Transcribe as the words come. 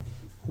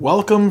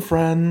Welcome,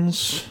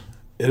 friends.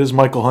 It is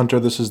Michael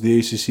Hunter. This is the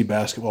ACC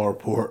Basketball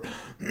Report.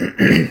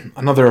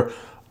 Another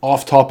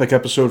off-topic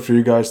episode for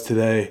you guys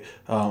today.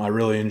 I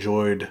really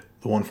enjoyed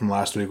the one from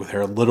last week with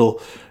Harold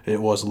Little. It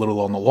was a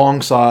little on the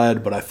long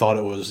side, but I thought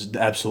it was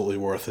absolutely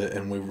worth it,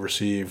 and we've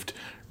received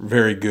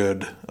very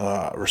good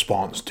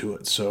response to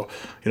it. So,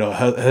 it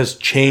has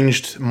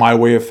changed my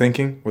way of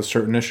thinking with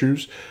certain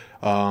issues,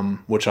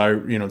 which I,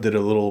 did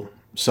a little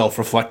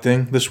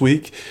self-reflecting this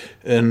week,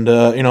 and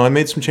I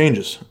made some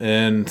changes,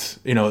 and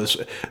it's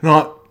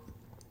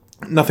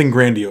nothing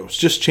grandiose,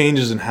 just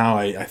changes in how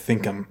I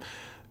think I'm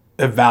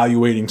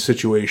evaluating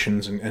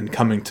situations and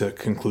coming to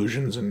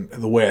conclusions and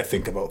the way I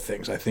think about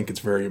things. I think it's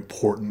very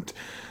important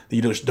that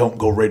you just don't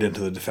go right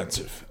into the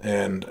defensive,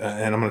 and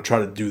I'm going to try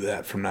to do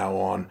that from now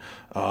on.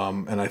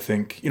 And I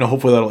think,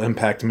 hopefully that'll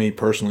impact me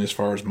personally as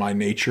far as my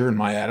nature and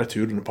my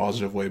attitude in a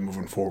positive way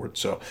moving forward.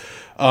 So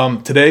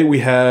today we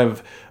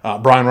have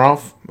Brian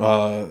Rauf,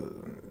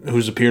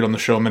 who's appeared on the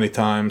show many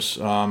times,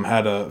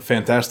 had a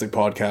fantastic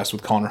podcast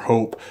with Connor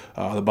Hope,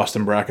 the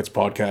Bustin' Brackets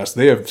podcast.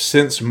 They have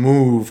since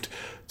moved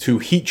to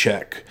Heat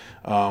Check,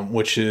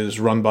 which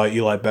is run by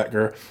Eli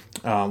Becker.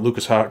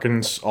 Lucas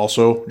Hawkins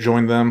also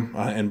joined them,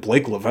 and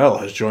Blake Lavelle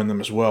has joined them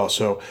as well.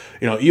 So,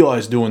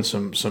 Eli's doing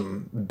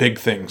some big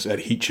things at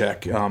Heat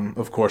Check.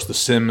 Of course, the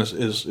sim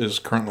is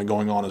currently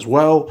going on as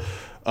well,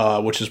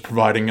 which is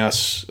providing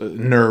us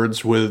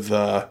nerds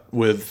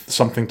with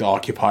something to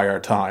occupy our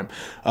time.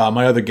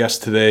 My other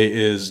guest today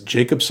is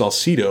Jacob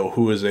Salcido,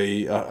 who is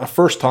a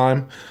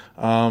first-time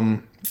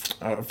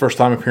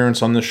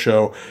appearance on this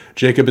show.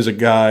 Jacob is a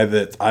guy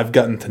that I've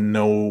gotten to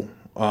know,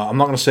 I'm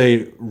not going to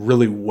say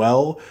really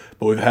well,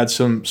 but we've had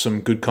some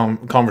good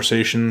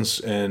conversations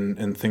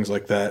and things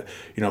like that,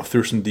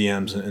 through some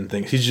DMs and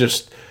things.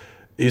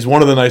 He's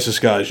one of the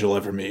nicest guys you'll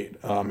ever meet.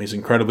 He's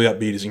incredibly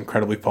upbeat. He's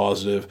incredibly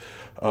positive.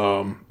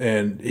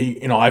 And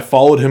he, I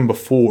followed him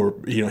before.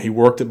 He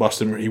works at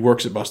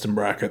Bustin'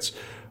 Brackets.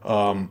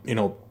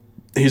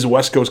 He's a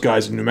West Coast guy.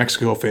 He's a New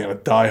Mexico fan, a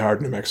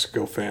diehard New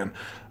Mexico fan.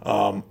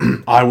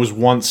 I was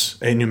once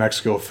a New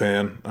Mexico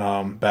fan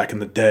back in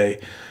the day,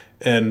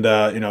 and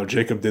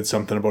Jacob did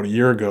something about a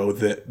year ago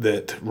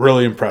that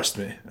really impressed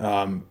me.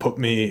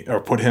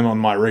 Put him on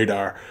my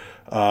radar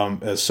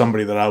as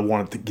somebody that I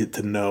wanted to get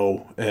to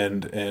know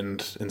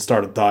and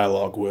start a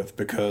dialogue with,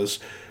 because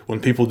when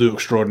people do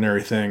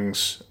extraordinary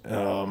things,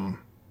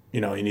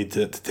 you need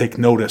to take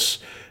notice.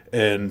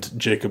 And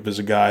Jacob is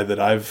a guy that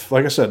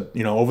like I said,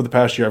 over the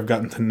past year I've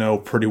gotten to know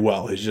pretty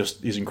well.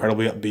 He's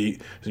incredibly upbeat,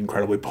 he's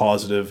incredibly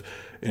positive,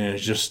 and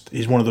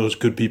he's one of those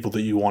good people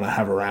that you want to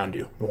have around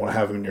you. You want to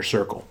have him in your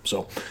circle.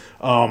 So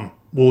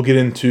we'll get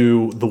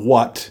into the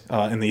what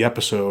in the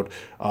episode.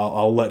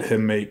 I'll let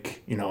him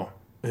make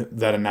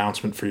that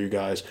announcement for you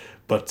guys.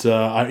 But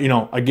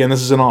again,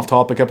 this is an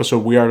off-topic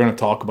episode. We are going to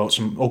talk about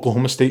some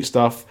Oklahoma State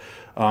stuff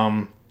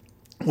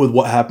with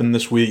what happened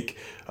this week.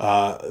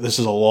 This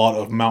is a lot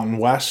of Mountain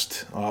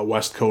West,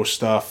 West Coast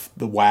stuff,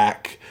 the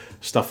WAC,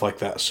 stuff like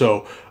that.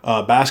 So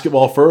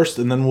basketball first,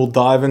 and then we'll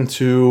dive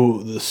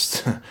into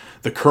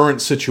the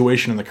current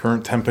situation and the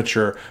current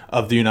temperature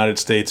of the United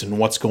States and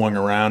what's going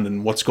around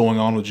and what's going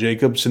on with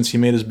Jacob since he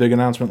made his big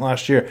announcement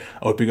last year.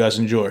 I hope you guys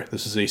enjoy.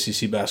 This is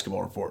ACC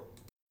Basketball Report.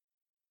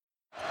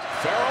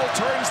 Farrell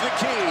turns the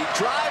key,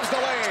 drives the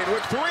lane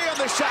with 3 on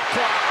the shot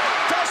clock.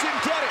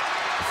 Doesn't get it.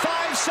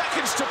 5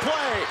 seconds to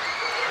play.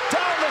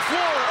 Down the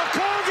floor,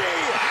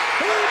 Okogie!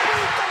 He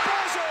beat the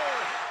buzzer!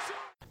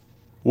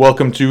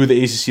 Welcome to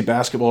the ACC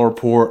Basketball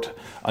Report,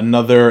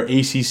 another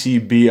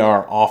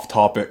ACCBR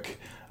off-topic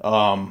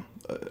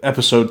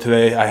episode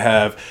today. I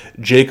have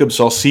Jacob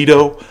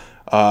Salcido,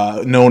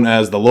 known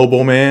as the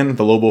Lobo Man,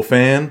 the Lobo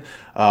Fan,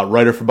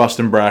 writer for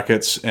Bustin'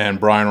 Brackets, and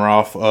Brian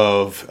Rauf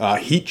of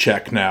Heat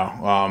Check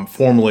now,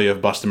 formerly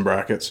of Bustin'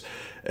 Brackets.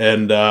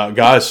 And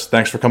guys,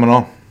 thanks for coming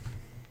on.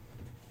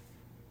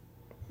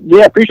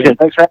 Yeah, appreciate it.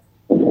 Thanks for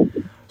having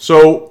me.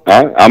 So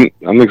I'm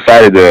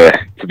excited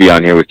to be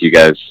on here with you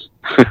guys.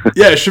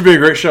 Yeah, it should be a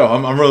great show.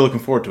 I'm really looking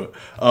forward to it.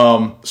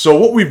 So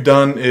what we've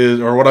done is,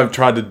 or what I've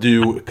tried to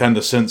do, kind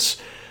of since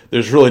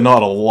there's really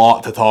not a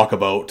lot to talk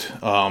about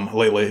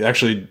lately.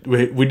 Actually,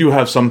 we do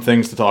have some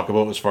things to talk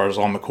about as far as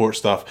on the court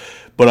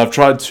stuff. But I've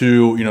tried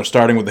to,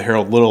 starting with the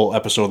Harold Little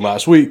episode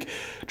last week,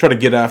 try to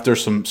get after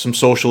some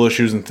social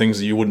issues and things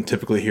that you wouldn't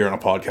typically hear on a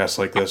podcast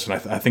like this, and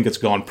I think it's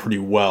gone pretty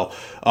well.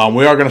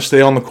 We are going to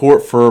stay on the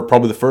court for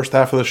probably the first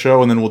half of the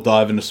show, and then we'll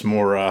dive into some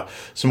more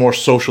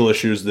social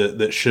issues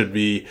that should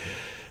be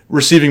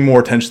receiving more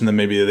attention than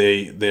maybe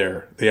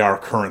they are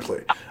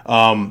currently.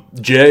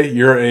 Jay,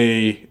 you're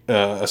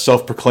a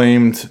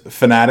self-proclaimed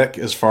fanatic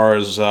as far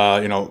as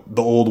the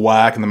old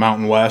WAC and the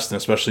Mountain West, and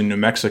especially New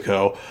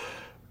Mexico.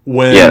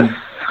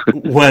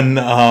 When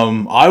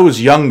I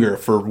was younger,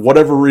 for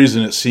whatever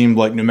reason, it seemed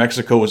like New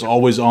Mexico was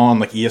always on,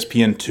 like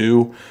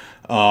ESPN2.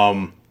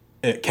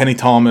 Kenny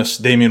Thomas,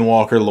 Damian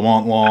Walker,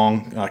 Lamont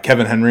Long,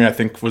 Kevin Henry, I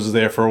think, was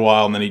there for a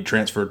while, and then he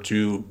transferred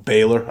to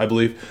Baylor, I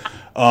believe.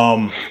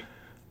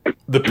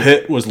 The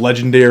Pit was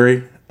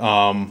legendary.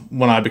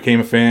 when I became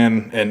a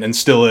fan, and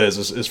still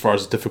is, as far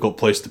as a difficult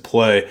place to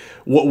play.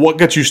 What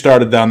got you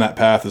started down that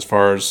path as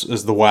far as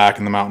the WAC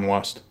and the Mountain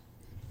West?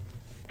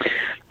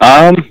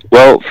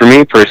 Well, for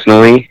me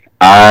personally,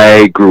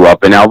 I grew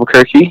up in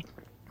Albuquerque.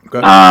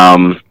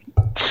 Okay.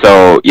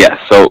 So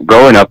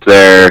growing up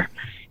there,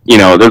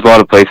 there's a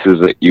lot of places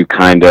that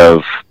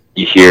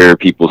you hear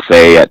people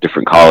say at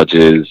different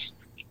colleges,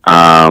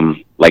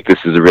 like this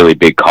is a really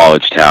big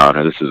college town,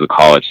 or this is a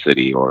college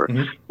city, or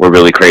we're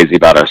really crazy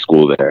about our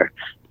school there.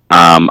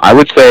 I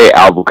would say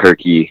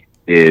Albuquerque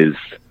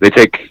they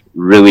take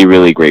really,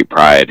 really great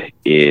pride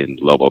in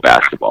Lobo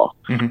basketball.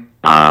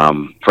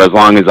 For as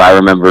long as I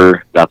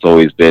remember, that's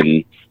always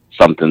been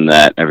something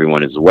that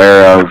everyone is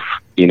aware of.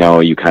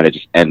 You kind of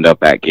just end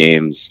up at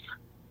games.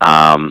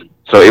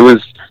 So it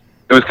was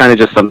kind of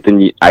just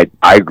something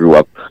I grew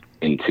up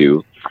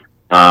into.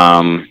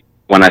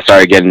 When I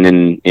started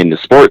getting into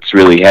sports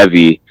really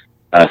heavy,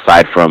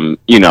 aside from,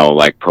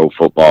 like pro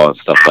football and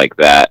stuff like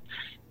that,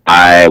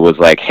 I was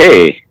like,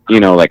 hey,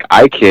 like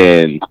I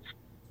can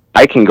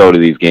go to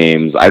these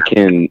games. I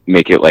can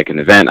make it like an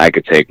event. I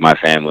could take my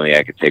family,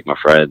 I could take my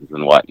friends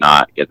and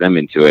whatnot, get them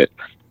into it.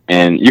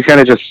 And you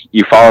kind of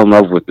you fall in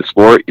love with the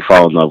sport, you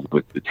fall in love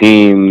with the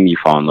team, you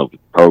fall in love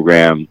with the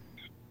program.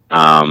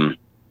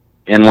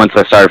 And once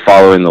I started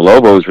following the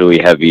Lobos really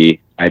heavy,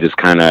 I just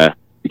kind of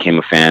became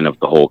a fan of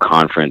the whole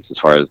conference as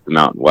far as the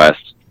Mountain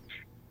West.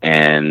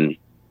 And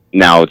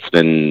now it's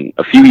been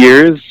a few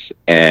years,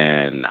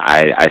 and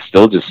I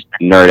still just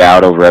nerd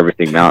out over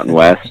everything Mountain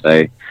West.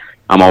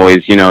 I'm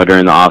always,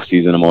 during the off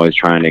season, I'm always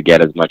trying to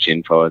get as much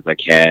info as I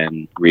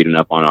can, reading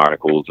up on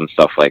articles and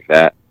stuff like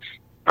that.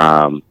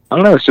 I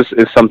don't know.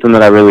 It's something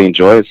that I really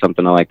enjoy. It's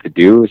something I like to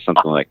do. It's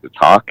something I like to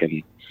talk.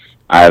 And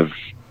I've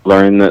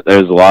learned that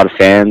there's a lot of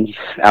fans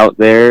out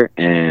there,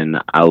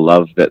 and I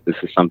love that this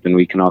is something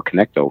we can all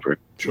connect over.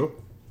 Sure.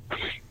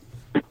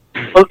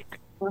 Well,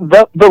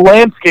 the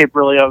landscape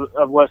really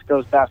of West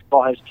Coast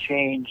basketball has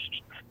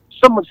changed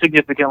somewhat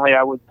significantly,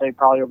 I would say,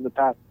 probably over the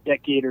past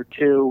decade or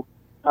two,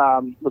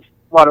 with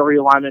a lot of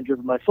realignment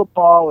driven by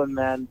football, and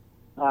then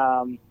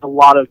a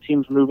lot of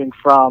teams moving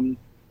from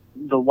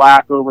the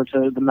WAC over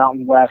to the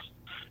Mountain West.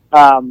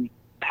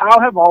 How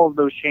have all of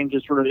those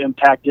changes sort of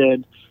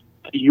impacted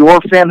your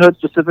fanhood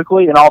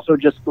specifically, and also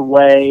just the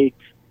way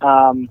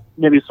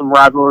maybe some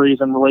rivalries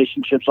and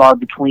relationships are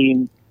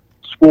between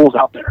schools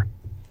out there?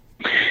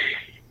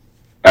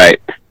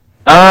 Right.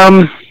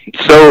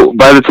 So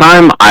by the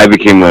time I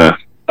became a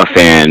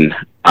fan,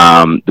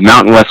 the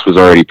Mountain West was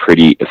already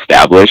pretty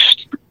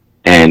established.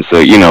 And so,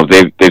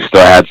 they've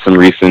still had some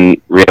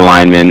recent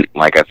realignment.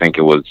 Like, I think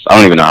I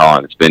don't even know how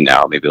long it's been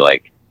now, maybe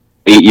like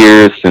 8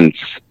 years since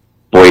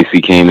Boise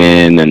came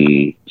in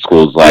and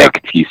schools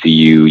like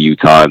TCU,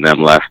 Utah, and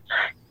them left.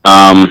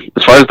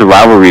 As far as the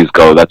rivalries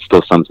go, that's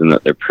still something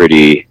that I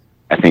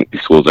think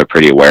these schools are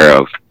pretty aware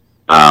of.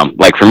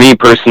 Like for me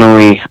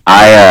personally,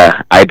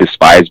 I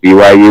despise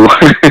BYU.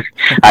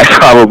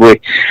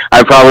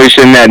 I probably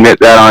shouldn't admit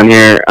that on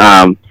here.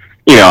 I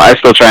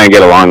still try and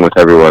get along with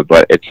everyone,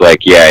 but it's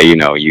like,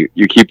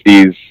 you keep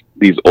these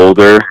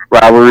older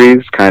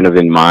rivalries kind of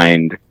in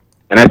mind,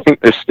 and I think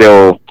they're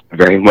still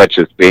very much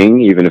a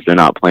thing, even if they're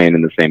not playing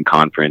in the same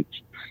conference.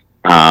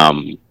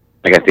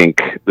 Like I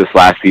think this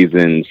last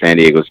season, San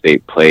Diego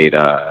State played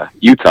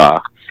Utah,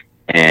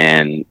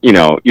 and you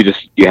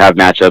have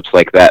matchups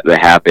like that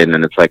happen,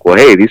 and it's like, well,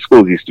 hey, these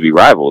schools used to be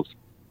rivals.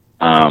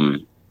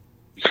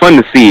 It's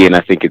fun to see, and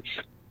I think it's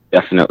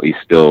definitely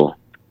still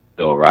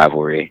a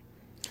rivalry.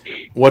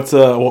 What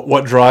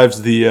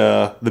drives the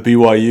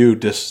BYU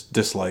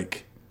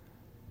dislike?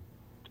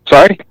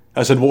 Sorry?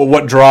 I said,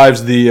 what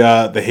drives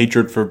the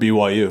hatred for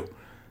BYU?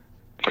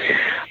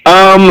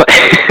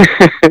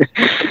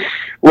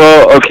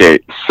 Well, okay.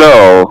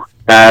 So,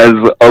 as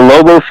a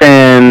Lobo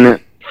fan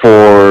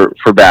for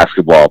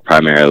basketball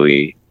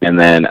primarily, and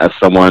then as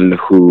someone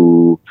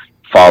who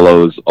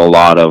follows a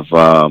lot of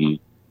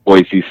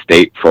Boise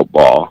State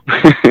football,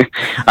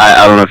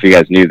 I don't know if you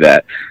guys knew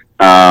that.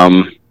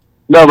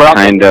 No, but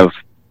kind of.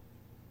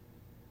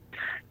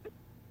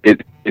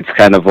 It's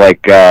kind of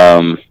like I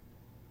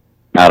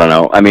don't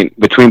know. I mean,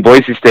 between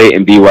Boise State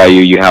and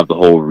BYU, you have the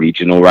whole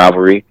regional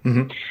rivalry.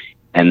 Mm-hmm.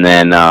 And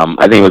then I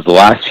think it was the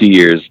last few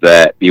years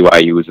that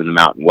BYU was in the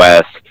Mountain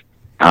West.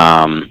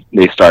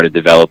 They started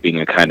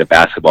developing a kind of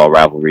basketball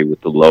rivalry with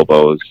the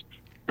Lobos,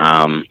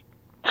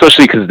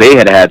 especially because they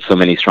had so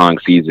many strong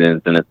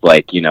seasons. And it's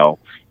like,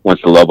 once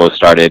the Lobos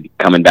started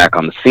coming back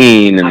on the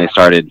scene and they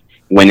started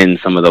winning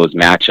some of those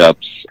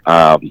matchups,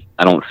 I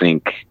don't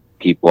think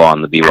people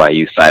on the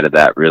BYU side of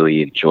that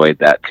really enjoyed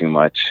that too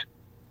much.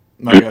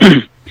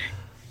 Okay.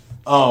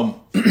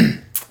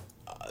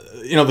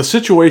 The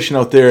situation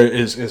out there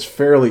is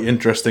fairly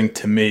interesting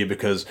to me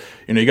because,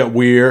 you got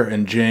Weir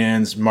and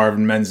Jans,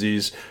 Marvin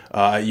Menzies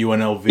at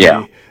UNLV.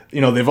 Yeah.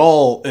 They've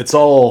all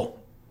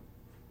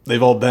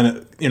been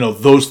at,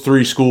 those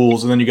three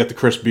schools, and then you got the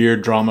Chris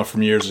Beard drama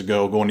from years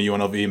ago going to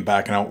UNLV and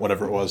backing out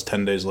whatever it was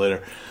 10 days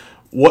later.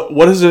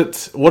 what is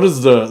it? What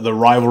is the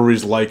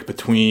rivalries like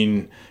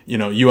between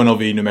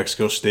UNLV, New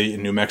Mexico State,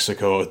 and New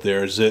Mexico out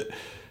there? Is it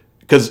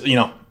because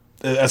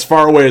as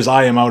far away as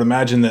I am, I would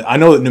imagine that I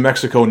know that New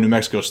Mexico and New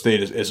Mexico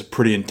State is a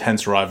pretty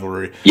intense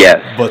rivalry.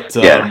 Yes. But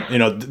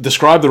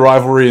describe the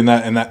rivalry and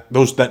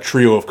that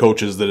trio of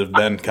coaches that have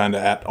been kind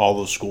of at all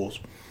those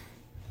schools.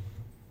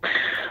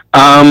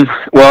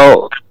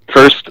 Well,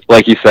 first,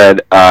 like you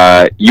said,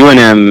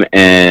 UNM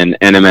and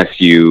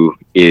NMSU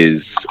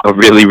is a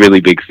really, really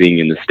big thing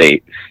in the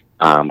state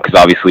because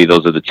obviously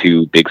those are the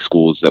two big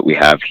schools that we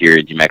have here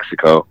in New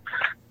Mexico.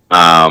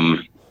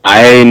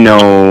 I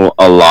know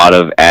a lot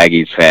of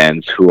Aggies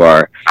fans who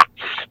are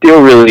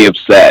still really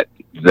upset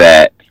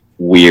that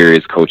Weir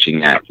is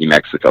coaching at New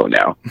Mexico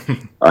now.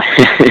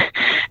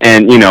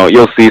 And,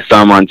 you'll see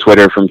some on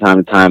Twitter from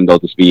time to time. They'll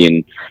just be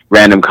in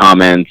random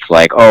comments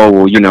like, oh,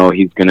 well,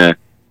 he's going to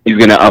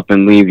up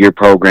and leave your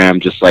program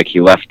just like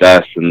he left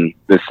us and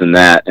this and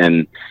that.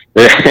 And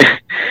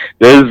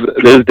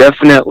there's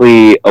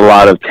definitely a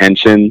lot of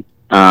tension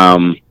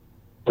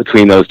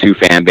between those two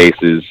fan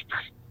bases.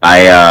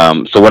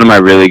 So one of my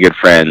really good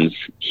friends,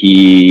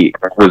 he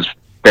was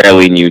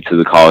fairly new to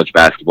the college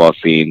basketball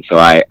scene. So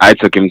I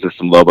took him to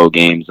some Lobo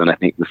games, and I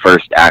think the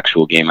first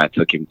actual game I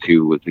took him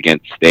to was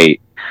against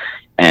State.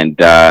 And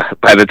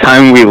by the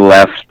time we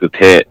left the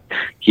pit,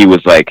 he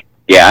was like,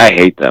 yeah, I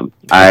hate them.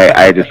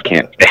 I just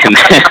can't stand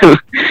them.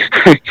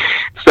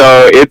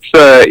 So it's,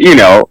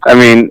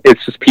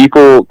 it's just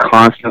people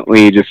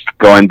constantly just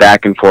going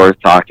back and forth,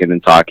 talking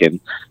and talking.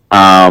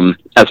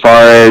 As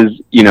far as,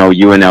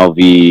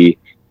 UNLV,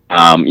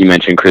 you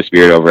mentioned Chris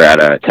Beard over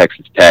at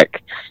Texas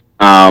Tech.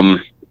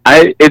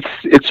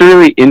 It's a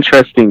really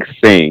interesting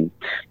thing.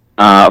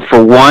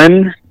 For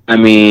one,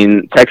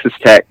 Texas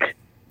Tech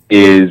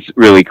is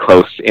really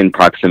close in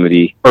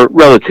proximity, or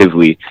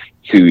relatively,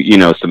 to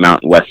some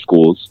Mountain West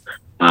schools.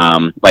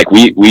 Like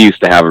we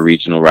used to have a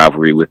regional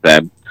rivalry with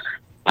them.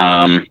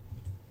 I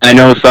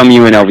know some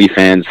UNLV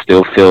fans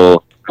still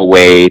feel a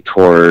way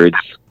towards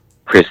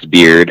Chris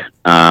Beard.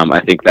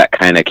 I think that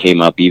kind of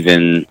came up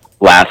even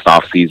last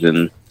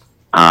offseason.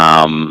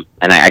 And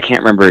I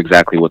can't remember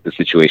exactly what the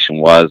situation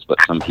was, but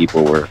some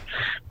people were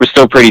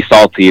still pretty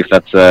salty, if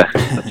that's a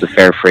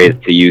fair phrase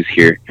to use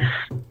here.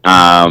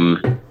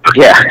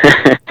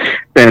 Yeah.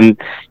 And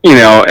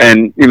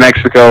and New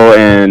Mexico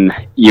and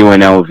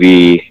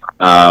UNLV,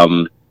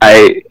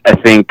 I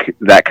think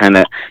that kind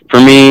of, for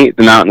me,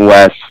 the Mountain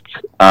West,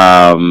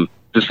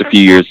 just a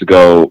few years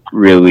ago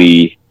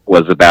really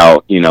was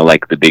about,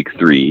 like the big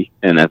three.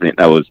 And I think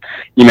that was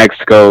New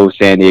Mexico,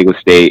 San Diego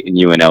State, and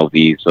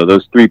UNLV. So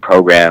those three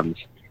programs,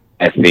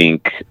 I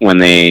think when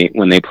they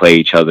play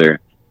each other,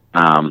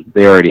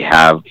 they already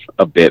have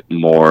a bit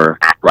more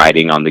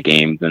riding on the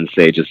game than,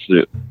 say, just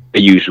a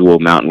usual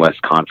Mountain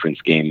West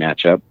Conference game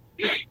matchup.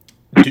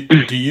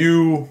 Do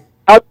you...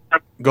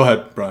 Go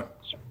ahead, Brian.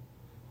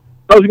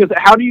 I was going to say,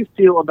 how do you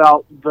feel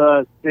about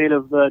the state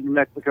of the New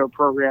Mexico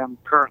program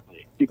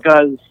currently?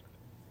 Because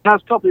the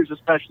past couple years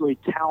especially,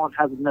 talent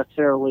hasn't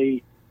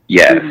necessarily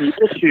been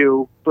the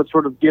issue, but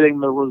sort of getting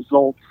the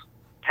results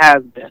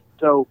has been.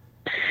 So,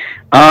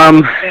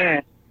 how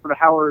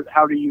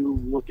do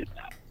you look at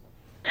that?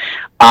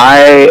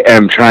 I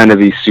am trying to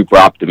be super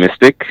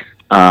optimistic.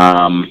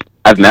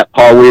 I've met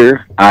Paul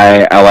Weir.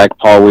 I like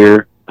Paul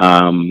Weir.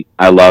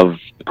 I love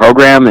the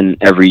program, and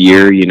every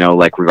year,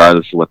 like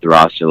regardless of what the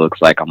roster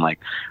looks like, I'm like,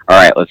 all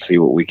right, let's see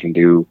what we can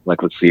do.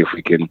 Like, let's see if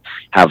we can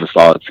have a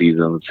solid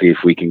season. Let's see if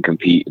we can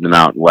compete in the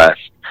Mountain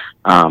West.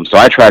 So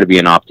I try to be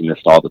an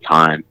optimist all the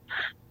time.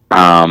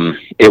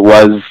 It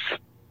was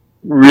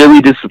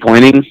really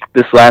disappointing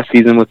this last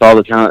season with all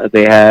the talent that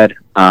they had.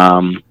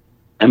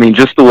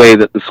 Just the way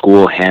that the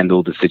school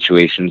handled the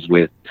situations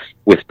with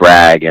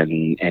Bragg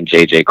and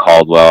JJ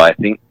Caldwell, I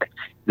think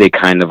they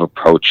kind of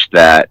approached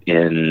that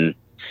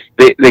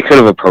they could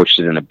have approached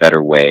it in a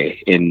better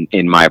way,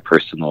 in my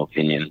personal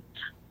opinion.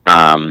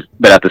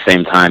 But at the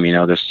same time,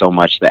 there's so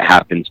much that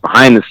happens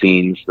behind the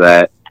scenes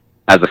that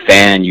as a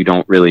fan you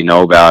don't really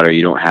know about or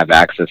you don't have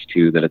access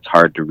to, that it's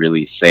hard to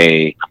really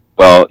say,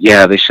 well,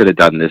 yeah, they should have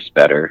done this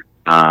better.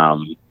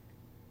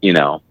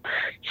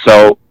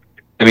 So,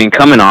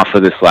 coming off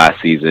of this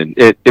last season,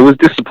 it was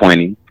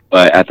disappointing,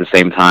 but at the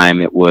same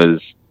time, it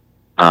was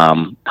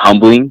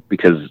humbling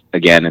because,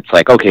 again, it's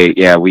like, okay,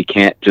 yeah, we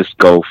can't just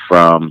go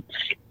from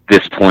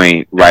this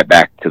point right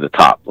back to the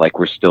top. Like,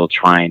 we're still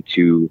trying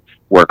to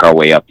work our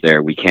way up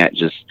there. We can't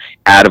just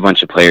add a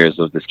bunch of players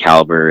of this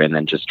caliber and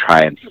then just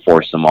try and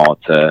force them all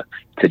to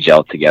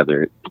gel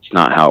together. It's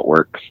not how it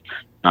works.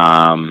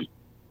 I'm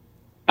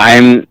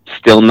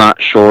still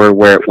not sure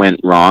where it went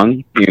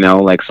wrong.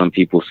 Like some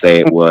people say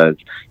it was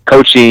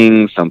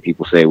coaching, some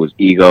people say it was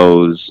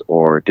egos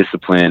or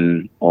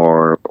discipline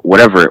or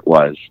whatever it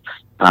was.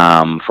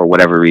 For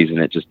whatever reason,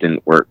 it just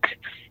didn't work.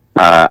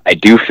 I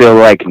do feel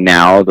like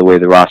now, the way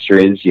the roster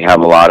is, you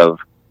have a lot of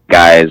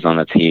guys on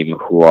the team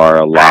who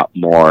are a lot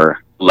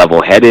more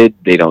level-headed.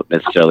 They don't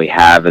necessarily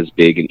have as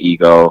big an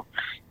ego.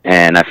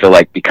 And I feel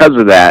like because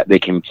of that, they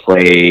can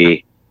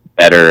play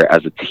better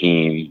as a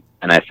team.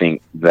 And I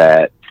think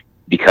that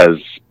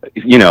because,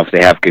 if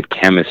they have good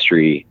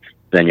chemistry,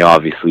 then you'll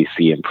obviously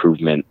see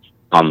improvement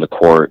on the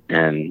court,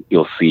 and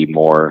you'll see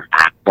more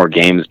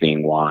games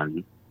being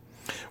won.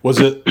 Was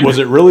it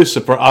really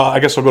surprising? I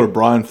guess I'll go to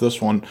Brian for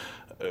this one.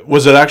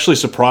 Was it actually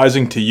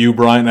surprising to you,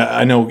 Brian?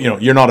 I know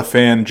you're not a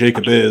fan.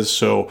 Jacob is,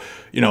 so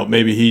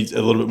maybe he's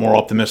a little bit more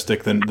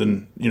optimistic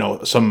than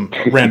some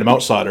random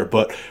outsider.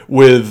 But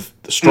with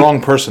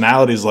strong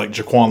personalities like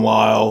Jaquan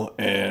Lyle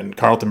and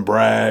Carlton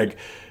Bragg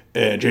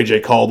and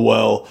JJ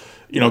Caldwell,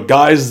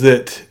 guys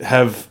that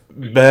have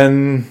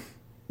been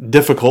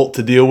difficult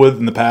to deal with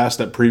in the past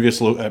at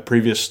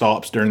previous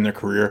stops during their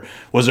career,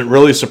 was it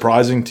really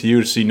surprising to you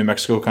to see New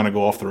Mexico kind of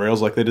go off the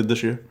rails like they did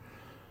this year?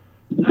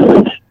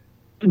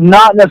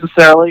 Not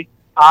necessarily.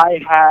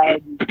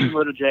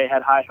 Little J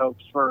had high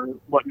hopes for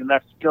what New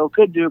Mexico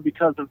could do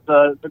because of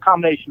the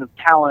combination of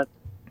talent.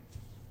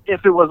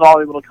 If it was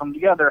all able to come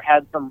together,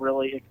 had some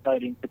really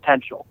exciting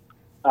potential.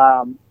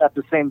 At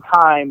the same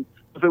time,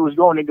 if it was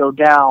going to go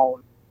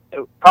down,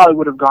 it probably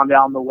would have gone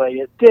down the way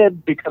it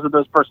did because of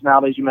those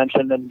personalities you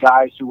mentioned and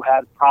guys who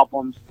had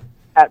problems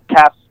at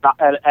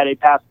a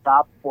past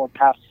stop or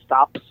past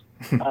stops,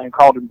 in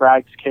Carlton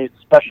Bragg's case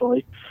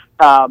especially.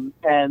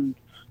 And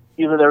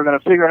either they were going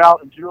to figure it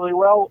out and do really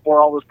well, or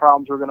all those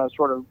problems were going to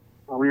sort of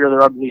rear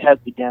their ugly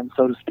heads again,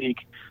 so to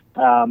speak.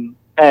 And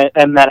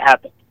that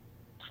happened.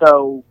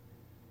 So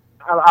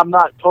I'm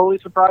not totally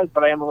surprised,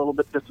 but I am a little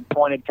bit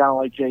disappointed, kind of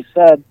like Jay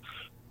said,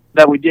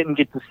 that we didn't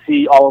get to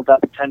see all of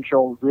that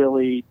potential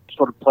really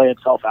sort of play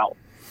itself out.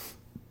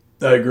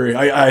 I agree.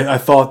 I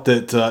thought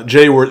that,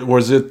 Jay,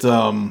 was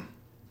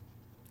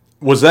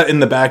that in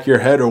the back of your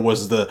head, or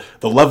was the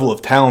level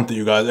of talent that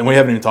you guys, and we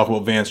haven't even talked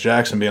about Vance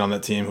Jackson being on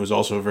that team, who's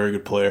also a very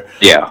good player.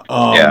 Yeah.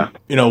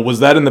 Was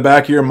that in the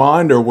back of your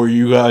mind, or were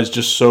you guys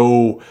just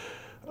so,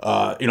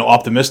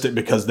 optimistic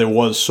because there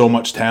was so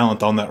much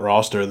talent on that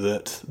roster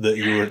that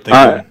you were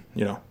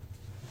thinking,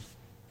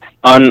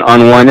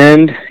 On one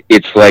end,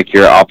 it's like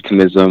your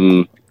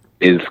optimism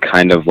is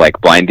kind of like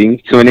blinding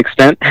to an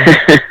extent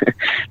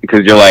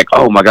because you're like,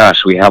 oh my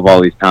gosh, we have all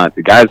these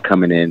talented guys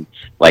coming in.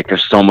 Like,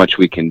 there's so much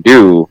we can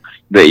do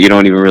that you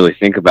don't even really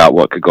think about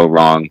what could go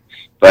wrong.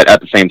 But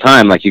at the same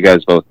time, like you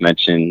guys both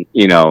mentioned,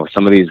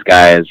 some of these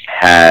guys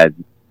had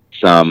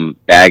some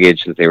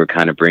baggage that they were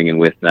kind of bringing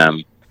with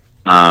them.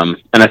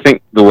 And I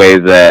think the way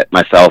that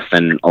myself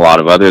and a lot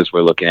of others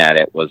were looking at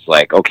it was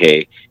like,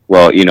 okay,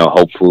 well,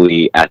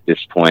 hopefully at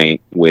this point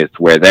with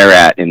where they're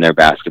at in their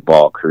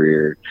basketball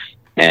career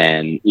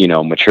and,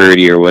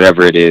 maturity or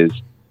whatever it is,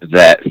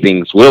 that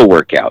things will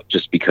work out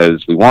just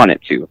because we want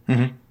it to.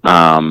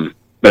 Mm-hmm.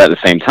 But at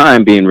the same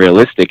time, being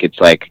realistic, it's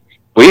like,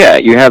 well, yeah,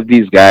 you have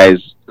these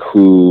guys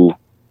who,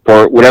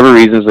 for whatever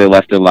reasons, they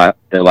left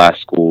their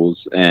last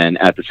schools, and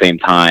at the same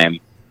time,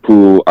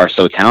 who are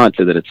so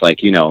talented that it's like,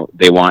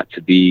 they want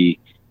to be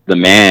the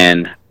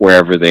man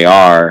wherever they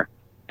are,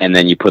 and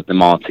then you put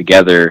them all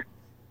together.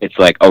 It's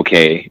like,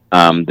 okay,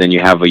 then you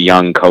have a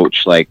young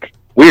coach like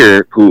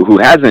Weir, who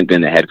hasn't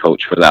been the head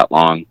coach for that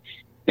long,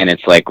 and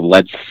it's like,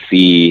 let's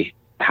see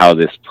how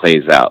this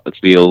plays out. Let's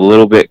be a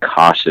little bit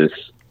cautious.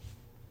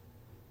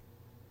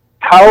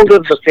 How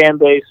does the fan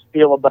base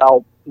feel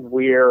about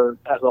Weir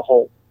as a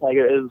whole? Like,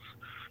 is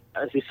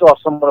he still have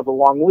somewhat of a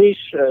long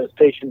leash? Is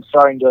patience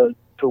starting to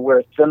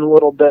wear thin a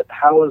little bit?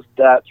 How is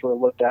that sort of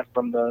looked at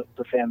from the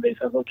fan base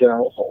as a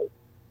general whole?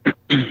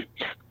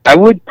 I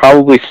would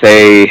probably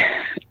say,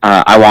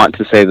 I want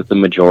to say that the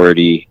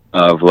majority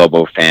of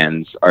Lobo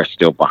fans are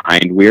still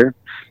behind Weir,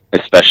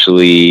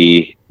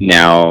 especially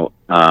now.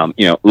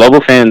 Lobo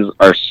fans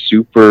are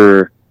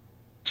super,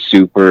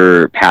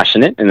 super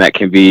passionate, and that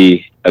can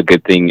be a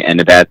good thing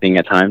and a bad thing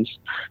at times.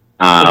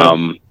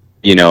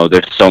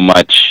 There's so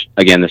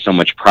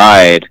much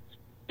pride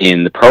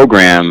in the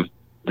program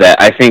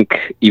that I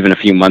think even a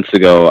few months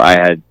ago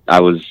I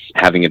was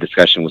having a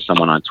discussion with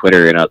someone on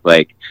Twitter, and I was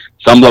like,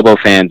 some Lobo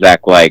fans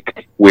act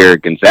like we're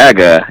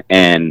Gonzaga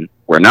and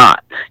we're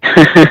not.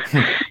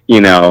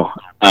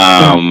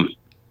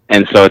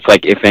 And so it's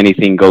like, if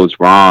anything goes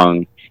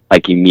wrong,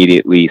 like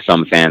immediately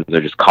some fans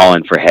are just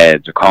calling for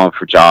heads or calling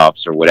for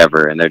jobs or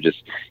whatever, and they're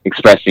just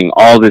expressing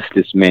all this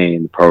dismay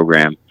in the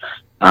program.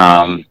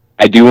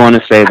 I do want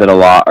to say that a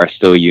lot are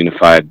still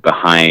unified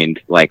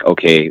behind, like,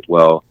 okay,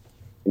 well,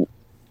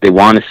 they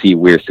want to see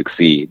Weir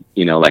succeed.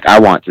 Like, I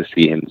want to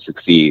see him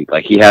succeed.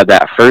 Like, he had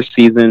that first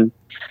season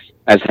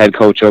as head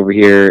coach over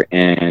here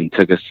and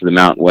took us to the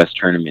Mountain West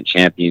Tournament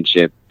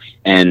Championship,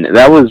 and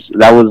that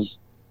was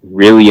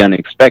really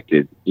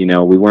unexpected. We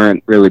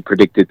weren't really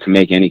predicted to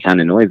make any kind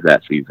of noise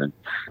that season.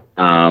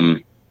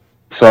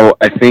 So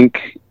I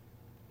think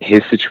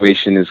his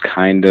situation is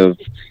kind of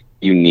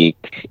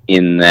unique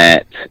in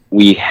that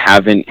we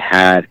haven't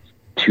had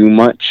too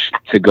much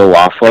to go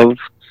off of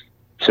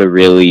to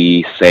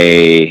really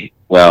say,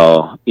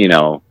 well,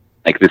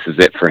 like, this is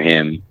it for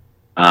him.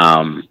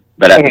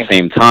 But at the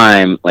same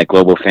time, like,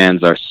 global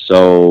fans are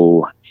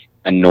so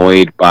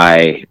annoyed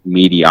by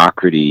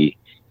mediocrity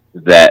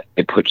that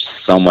it puts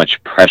so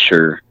much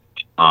pressure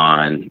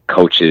on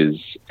coaches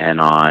and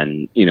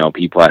on,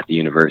 people at the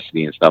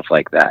university and stuff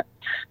like that.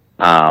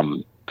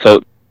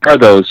 So there are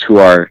those who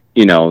are,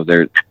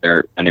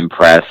 they're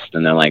unimpressed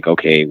and they're like,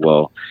 okay,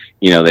 well,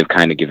 they've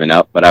kind of given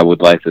up. But I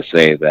would like to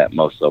say that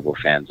most Lobo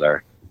fans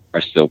are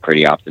still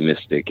pretty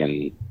optimistic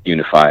and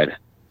unified.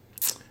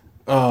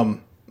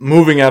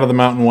 Moving out of the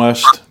Mountain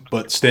West,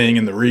 but staying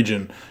in the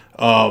region,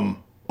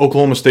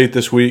 Oklahoma State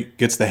this week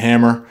gets the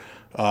hammer.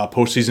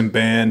 Postseason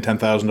ban,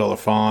 $10,000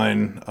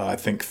 fine. I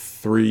think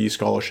 3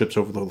 scholarships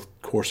over the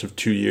course of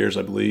 2 years,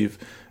 I believe,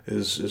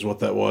 is what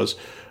that was.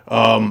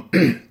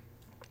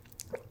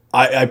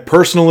 I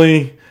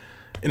personally,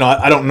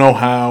 I don't know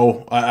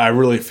how I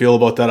really feel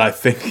about that. I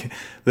think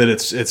that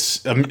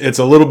it's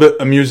a little bit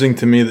amusing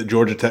to me that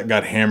Georgia Tech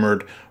got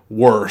hammered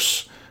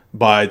worse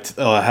by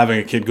having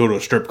a kid go to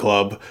a strip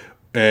club,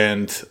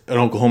 and an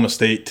Oklahoma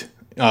State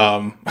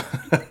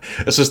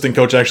assistant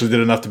coach actually did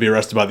enough to be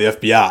arrested by the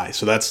FBI.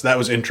 So that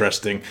was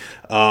interesting.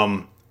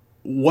 How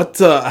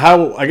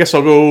I guess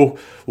we'll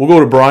go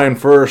to Brian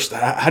first.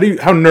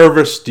 How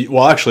nervous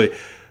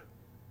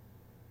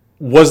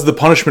was the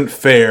punishment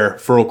fair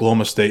for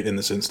Oklahoma State in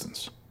this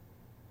instance?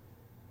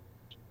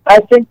 I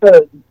think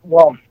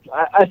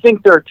I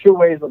think there are 2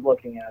 ways of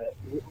looking at it.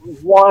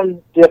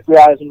 One, the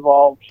FBI is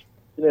involved,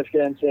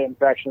 significant NCAA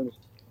infractions.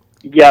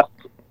 Yes,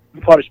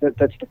 the punishment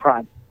fits the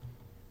crime.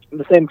 At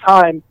the same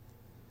time,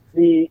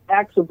 the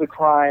acts of the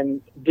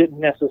crime didn't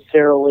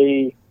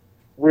necessarily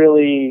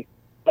really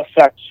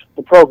affect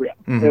the program.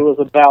 Mm-hmm. It was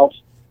about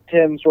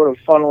him sort of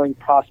funneling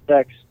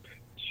prospects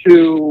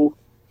to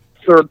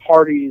third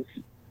parties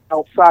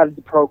outside of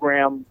the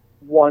program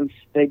once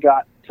they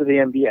got to the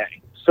NBA.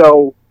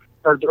 So,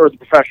 or the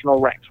professional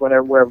ranks,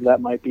 wherever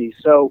that might be.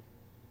 So,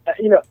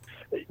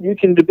 you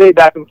can debate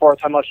back and forth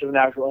how much of an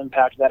actual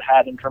impact that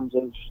had in terms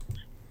of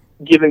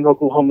giving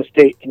Oklahoma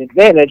State an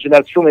advantage, and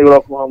that's certainly what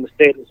Oklahoma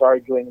State is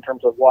arguing in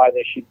terms of why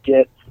they should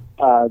get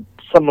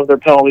some of their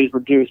penalties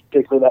reduced,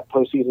 particularly that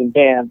postseason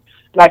ban.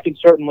 And I can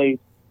certainly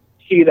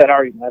see that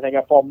argument. I think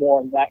I fall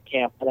more in that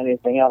camp than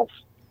anything else.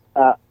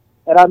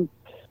 And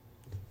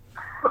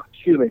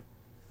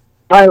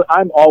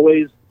I'm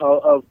always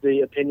of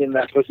the opinion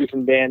that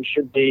postseason bans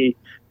should be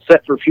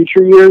set for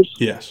future years.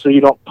 Yes. So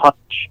you don't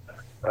punish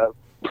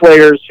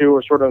players who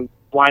are sort of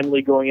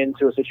blindly going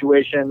into a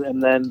situation,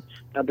 and then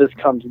this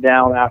comes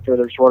down after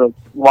they're sort of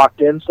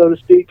locked in, so to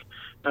speak.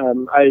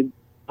 I'm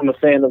a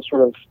fan of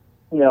sort of,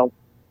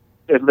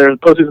 if there's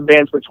postseason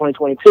bans for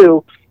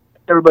 2022,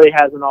 everybody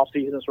has an off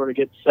season to sort of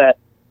get set,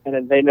 and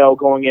then they know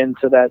going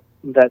into that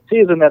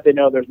season that they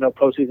know there's no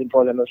postseason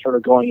for them. They're sort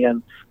of going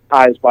in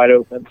eyes wide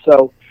open.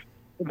 So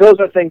those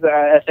are things that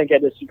I think I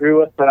disagree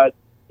with, but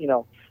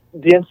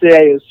the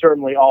NCAA is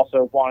certainly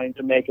also wanting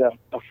to make a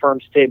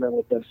firm statement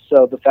with this.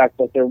 So the fact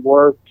that there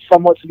were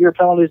somewhat severe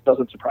penalties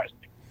doesn't surprise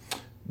me.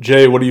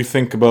 Jay, what do you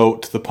think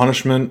about the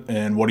punishment,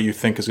 and what do you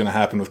think is going to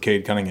happen with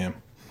Cade Cunningham?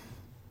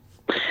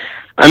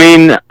 I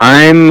mean,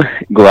 I'm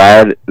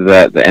glad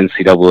that the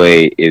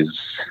NCAA is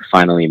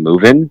finally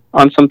moving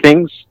on some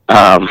things.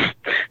 I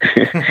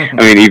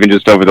mean, even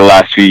just over the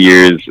last few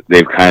years,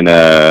 they've kind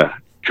of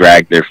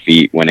dragged their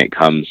feet when it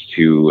comes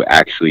to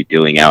actually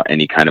dealing out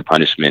any kind of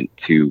punishment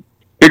to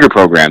bigger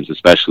programs,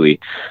 especially.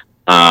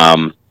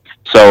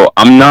 So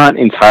I'm not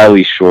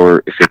entirely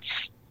sure if it's,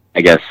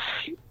 I guess,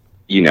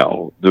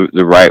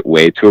 the right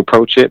way to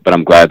approach it, but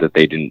I'm glad that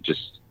they didn't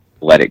just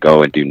let it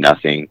go and do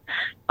nothing.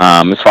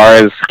 As far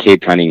as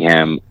Cade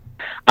Cunningham,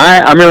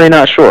 I'm really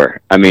not sure.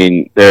 I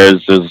mean,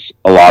 there's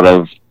a lot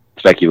of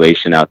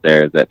speculation out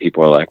there that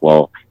people are like,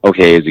 well,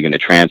 okay, is he going to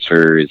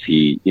transfer? Is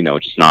he,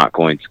 just not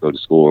going to go to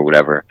school or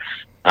whatever?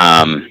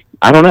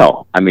 I don't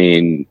know. I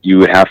mean, you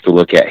would have to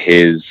look at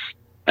his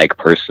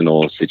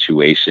personal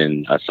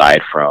situation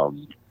aside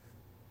from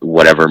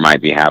whatever might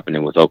be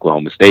happening with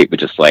Oklahoma State, but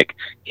just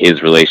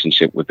his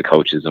relationship with the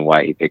coaches and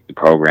why he picked the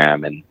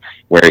program and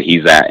where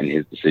he's at in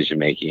his decision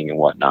making and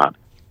whatnot.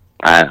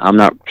 I'm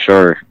not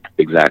sure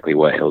exactly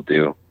what he'll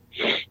do.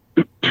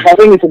 I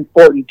think it's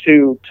important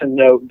to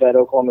note that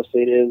Oklahoma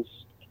State is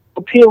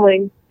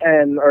appealing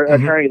and are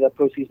trying to get that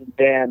postseason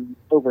ban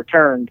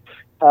overturned.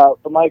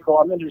 But Michael,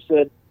 I'm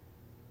interested.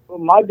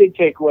 My big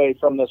takeaway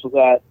from this was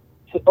that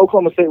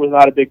Oklahoma State was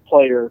not a big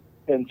player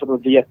in sort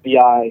of the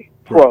FBI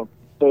probe.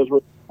 Those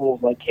were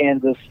schools like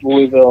Kansas,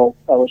 Louisville,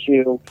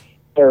 LSU,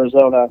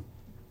 Arizona.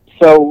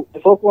 So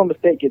if Oklahoma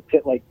State gets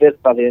hit like this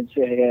by the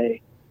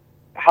NCAA,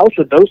 how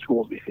should those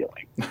schools be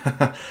feeling?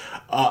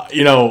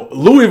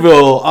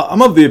 Louisville,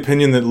 I'm of the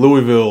opinion that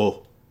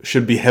Louisville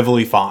should be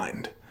heavily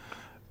fined,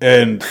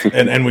 and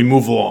we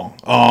move along.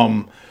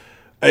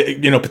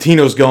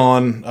 Patino's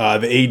gone.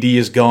 The AD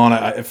is gone.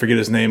 I forget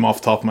his name off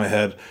the top of my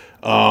head.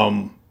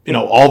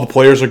 All the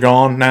players are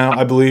gone now,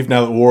 I believe,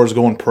 now that War is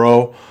going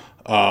pro.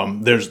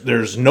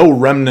 There's no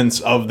remnants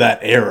of that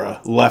era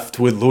left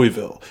with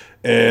Louisville.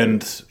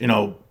 And,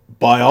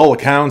 by all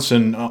accounts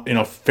and,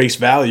 face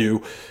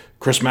value,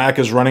 Chris Mack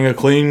is running a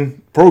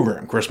clean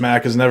program. Chris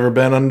Mack has never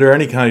been under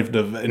any kind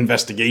of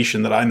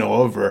investigation that I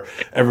know of, or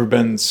ever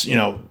been,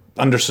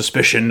 under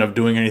suspicion of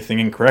doing anything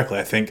incorrectly.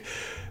 I think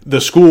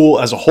the school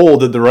as a whole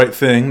did the right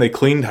thing. They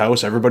cleaned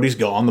house. Everybody's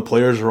gone. The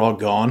players are all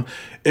gone.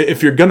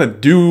 If you're going to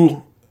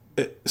do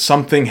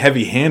something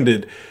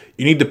heavy-handed,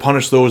 you need to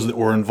punish those that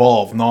were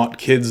involved, not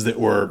kids that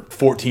were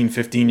 14,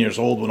 15 years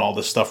old when all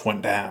this stuff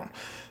went down.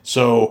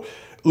 So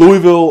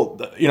Louisville,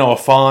 a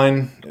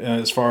fine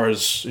as far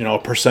as, a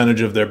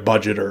percentage of their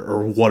budget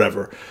or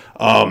whatever.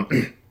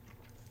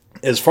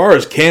 As far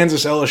as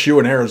Kansas, LSU,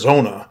 and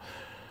Arizona,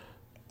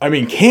 I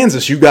mean,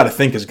 Kansas, you got to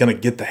think is going to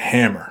get the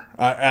hammer.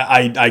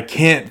 I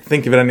can't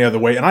think of it any other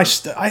way, and I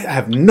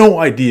have no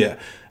idea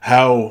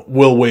how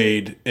Will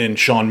Wade and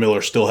Sean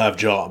Miller still have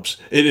jobs.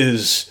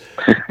 It's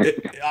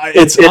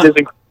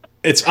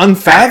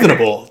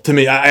unfathomable to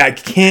me. I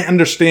can't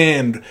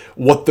understand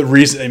what the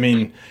reason. I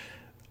mean,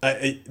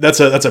 that's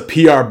a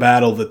PR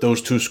battle that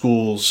those two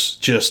schools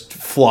just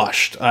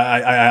flushed.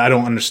 I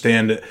don't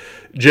understand it.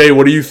 Jay,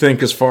 what do you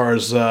think as far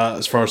as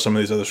some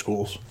of these other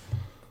schools?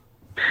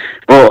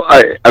 Well,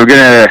 I'm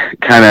gonna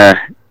kind of,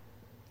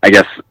 I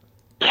guess,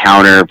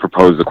 counter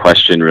propose the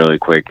question really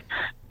quick.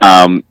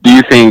 Do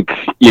you think,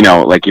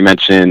 like you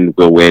mentioned,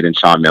 Will Wade and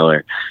Sean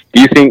Miller,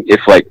 do you think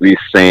if like these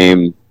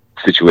same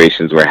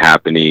situations were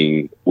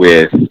happening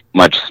with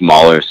much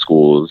smaller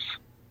schools,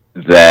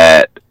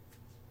 that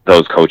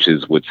those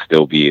coaches would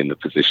still be in the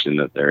position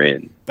that they're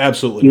in?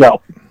 Absolutely.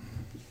 No.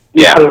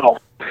 Yeah.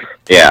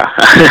 Yeah.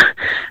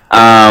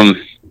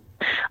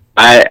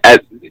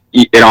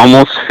 It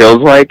almost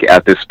feels like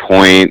at this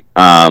point,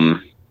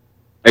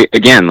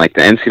 again, like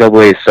the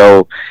NCAA,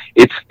 so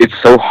it's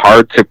so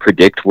hard to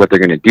predict what they're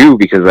going to do,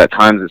 because at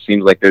times it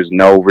seems like there's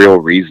no real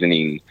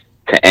reasoning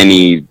to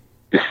any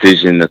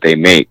decision that they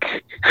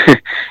make.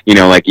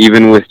 Like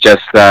even with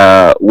just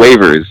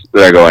waivers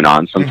that are going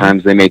on,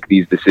 sometimes they make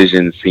these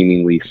decisions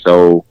seemingly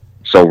so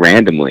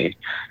randomly.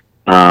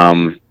 So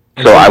I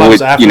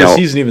would, after the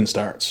season even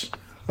starts.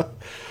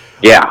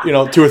 Yeah.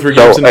 2 or 3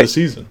 games into the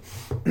season.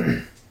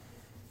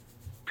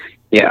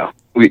 Yeah.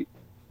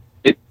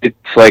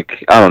 It's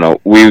like, I don't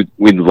know,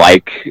 we'd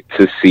like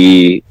to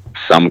see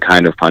some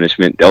kind of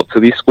punishment dealt to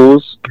these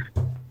schools.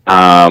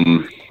 For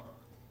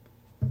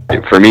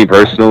me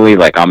personally,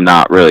 like, I'm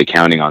not really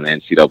counting on the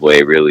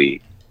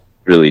NCAA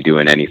really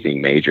doing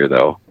anything major,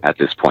 though, at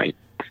this point.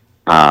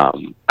 I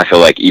feel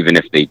like even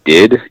if they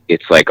did,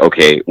 it's like,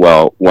 okay,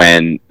 well,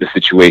 when the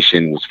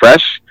situation was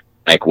fresh,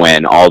 like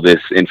when all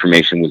this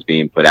information was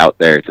being put out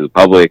there to the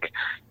public,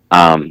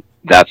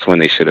 that's when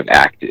they should have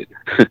acted.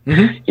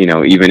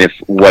 Mm-hmm. Even if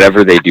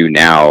whatever they do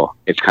now,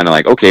 it's kind of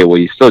like, okay, well,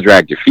 you still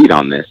dragged your feet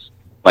on this.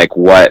 Like,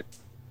 what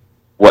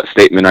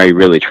statement are you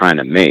really trying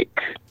to make?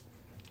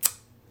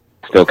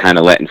 Still kind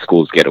of letting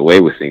schools get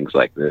away with things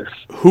like this.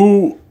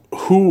 Who,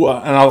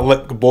 and I'll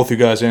let both you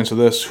guys answer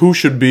this, who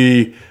should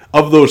be,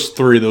 of those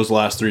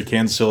last three,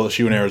 Kansas,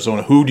 LSU, and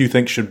Arizona, who do you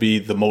think should be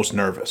the most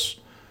nervous?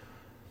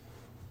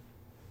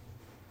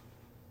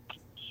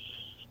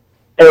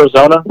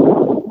 Arizona,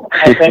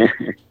 I think.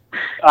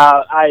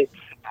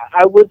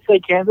 I would say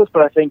Kansas,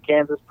 but I think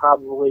Kansas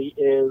probably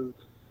is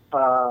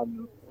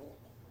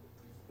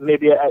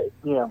maybe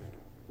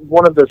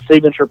one of the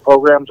signature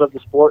programs of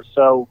the sport.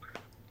 So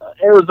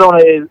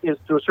Arizona is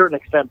to a certain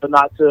extent, but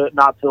not to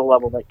the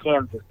level that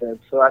Kansas did.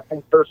 So I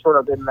think they're sort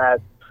of in that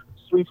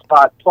sweet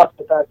spot. Plus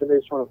the fact that they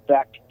sort of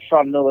backed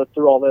Sean Miller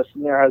through all this,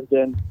 and there has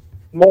been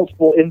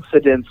multiple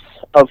incidents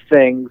of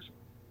things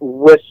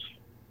with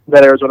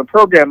that Arizona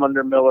program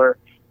under Miller.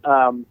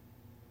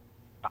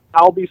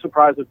 I'll be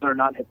surprised if they're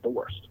not hit the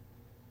worst.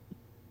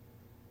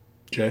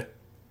 Jay?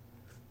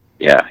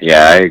 Yeah,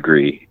 I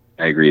agree.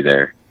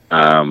 there.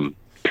 Do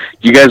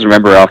you guys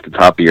remember off the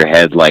top of your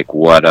head, like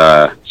what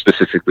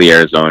specifically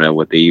Arizona,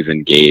 what they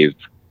even gave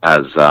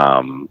as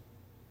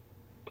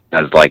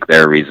like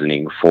their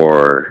reasoning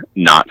for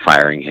not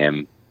firing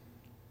him?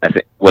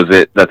 Was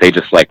it that they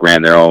just like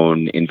ran their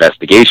own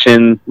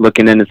investigation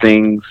looking into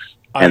things,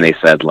 and they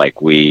said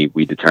like we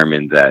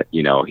determined that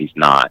he's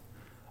not.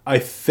 I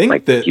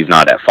think that he's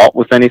not at fault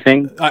with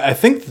anything. I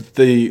think that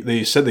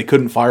they said they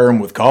couldn't fire him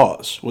with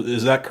cause.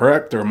 Is that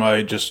correct, or am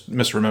I just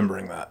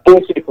misremembering that?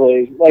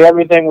 Basically, like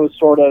everything was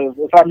sort of,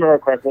 if I remember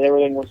correctly,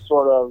 everything was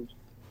sort of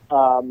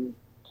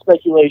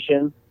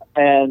speculation,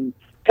 and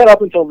kind of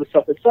up until the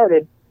stuff that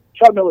started,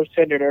 Sean Miller's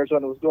tenure in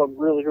Arizona was going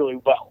really, really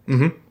well.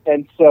 Mm-hmm.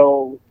 And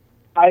so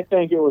I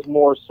think it was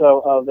more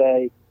so of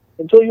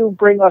until you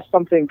bring us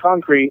something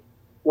concrete,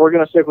 we're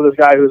going to stick with this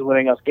guy who's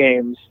winning us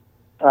games.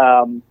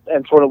 And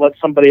sort of let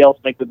somebody else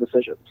make the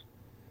decisions.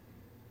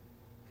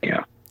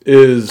 Yeah.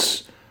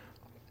 Is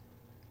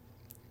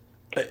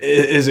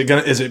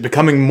it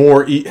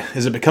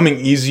becoming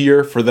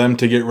easier for them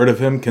to get rid of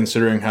him,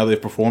 considering how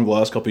they've performed the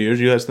last couple of years,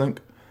 you guys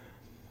think?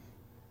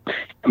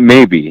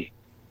 Maybe.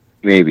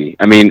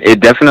 I mean,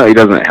 it definitely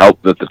doesn't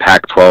help that the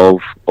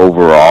Pac-12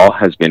 overall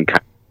has been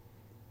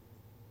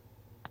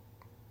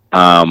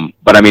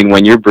but I mean,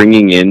 when you're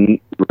bringing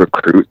in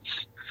recruits,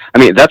 I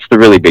mean, that's the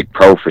really big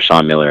pro for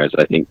Sean Miller, is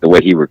I think the way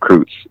he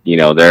recruits.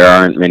 There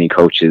aren't many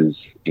coaches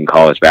in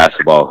college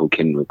basketball who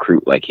can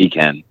recruit like he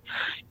can.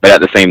 But at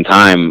the same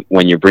time,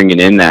 when you're bringing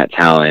in that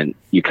talent,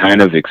 you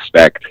kind of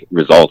expect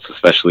results,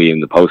 especially in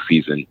the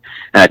postseason.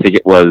 And I think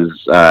it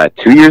was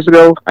 2 years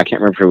ago. I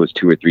can't remember if it was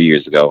 2 or 3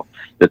 years ago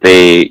that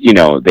they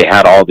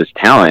had all this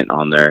talent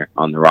on the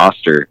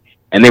roster,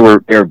 and they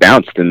were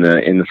bounced in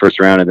the first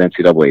round of the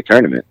NCAA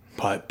tournament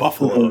by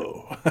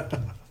Buffalo.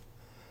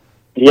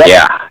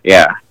 Yeah.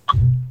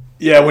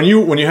 Yeah, when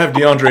you have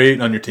DeAndre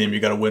Ayton on your team, you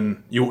got to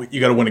win. You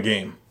got to win a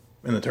game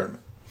in the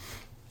tournament.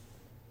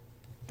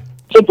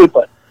 Simply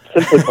put.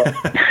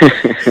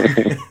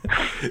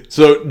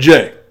 So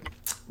Jay,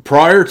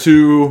 prior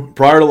to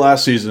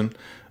last season,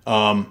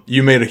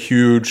 you made a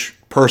huge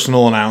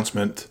personal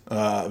announcement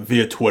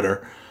via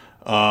Twitter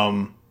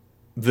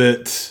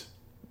that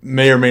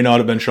may or may not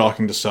have been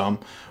shocking to some.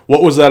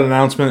 What was that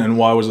announcement, and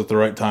why was it the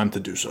right time to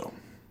do so?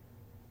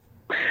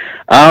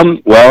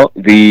 Well,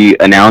 the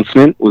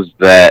announcement was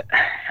that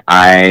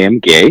I am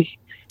gay.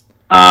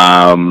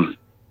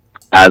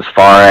 As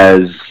far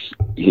as,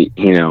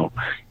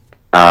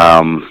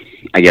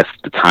 I guess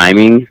the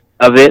timing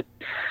of it,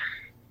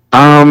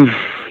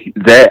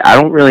 that I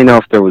don't really know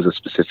if there was a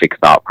specific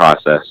thought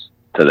process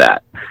to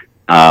that.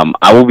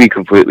 I will be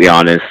completely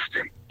honest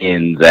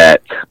in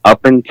that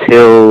up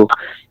until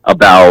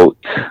about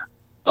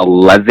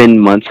 11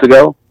 months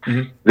ago,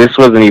 this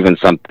wasn't even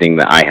something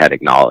that I had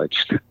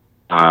acknowledged.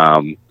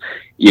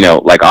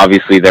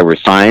 Obviously there were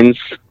signs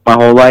my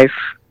whole life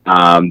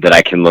that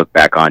I can look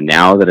back on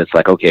now that it's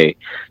like, okay,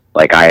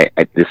 like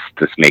this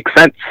makes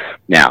sense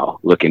now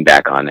looking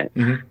back on it.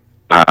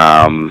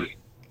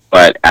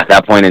 But at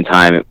that point in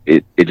time,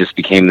 it just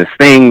became this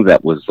thing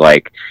that was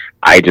like,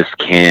 I just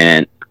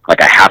can't,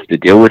 like, I have to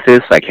deal with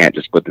this. I can't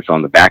just put this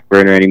on the back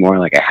burner anymore.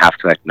 Like, I have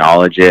to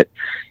acknowledge it.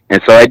 And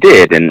so I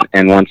did.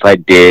 And once I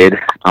did,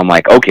 I'm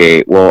like,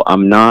 okay, well,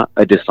 I'm not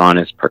a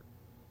dishonest person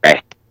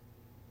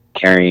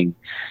carrying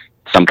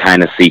some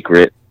kind of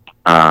secret.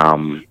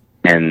 And,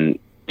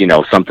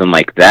 something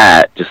like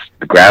that, just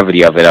the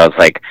gravity of it, I was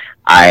like,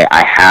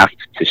 I have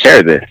to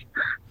share this.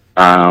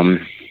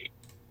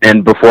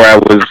 And before I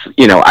was,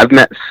 I've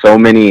met so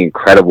many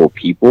incredible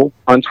people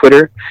on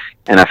Twitter,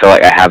 and I feel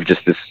like I have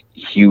just this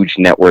huge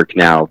network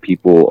now of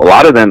people, a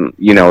lot of them,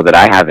 that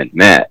I haven't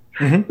met,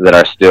 that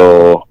are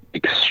still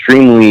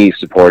extremely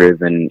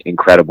supportive and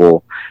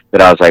incredible,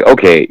 that I was like,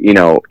 okay,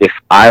 if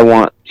I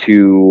want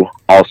to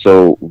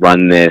also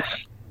run this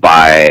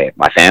by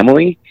my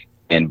family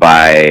and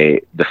by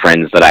the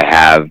friends that I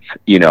have,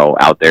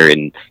 out there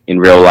in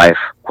real life,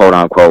 quote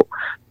unquote,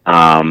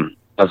 I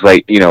was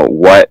like,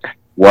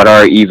 what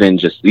are even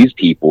just these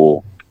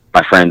people,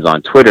 my friends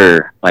on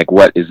Twitter, like,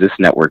 what is this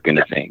network going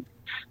to think?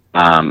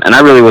 And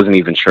I really wasn't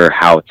even sure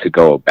how to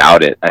go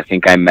about it. I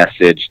think I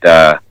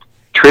messaged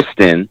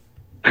Tristan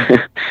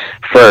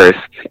first,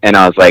 and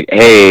I was like,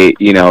 hey,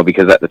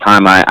 because at the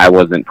time I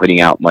wasn't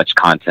putting out much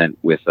content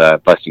with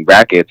Busting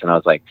Brackets, and I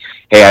was like,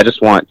 hey, I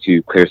just want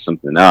to clear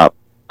something up.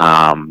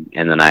 And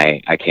then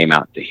I came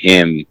out to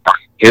him.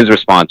 His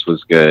response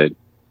was good.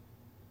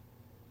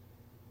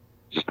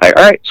 Just like,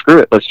 all right, screw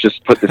it. Let's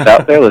just put this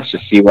out there. Let's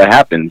just see what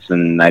happens.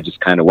 And I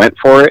just kind of went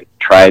for it,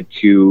 tried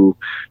to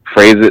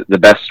phrase it the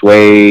best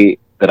way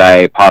that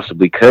I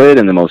possibly could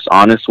and the most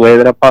honest way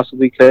that I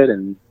possibly could.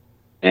 And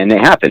it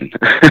happened.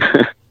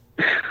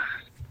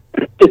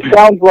 It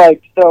sounds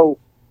like, so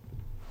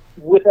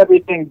with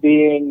everything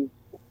being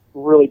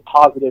really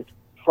positive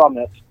from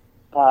it,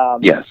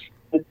 yes.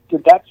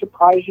 Did that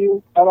surprise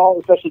you at all,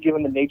 especially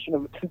given the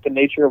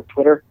nature of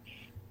Twitter?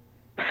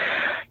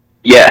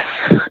 Yes.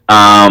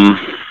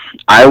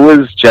 I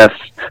was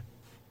just,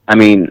 I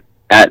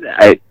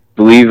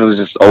believe I was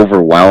just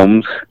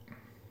overwhelmed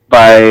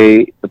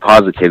by the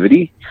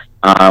positivity.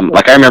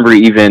 Like, I remember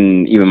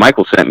even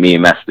Michael sent me a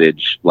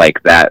message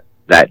like that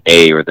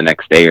day or the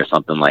next day or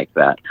something like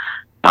that.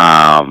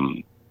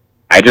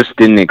 I just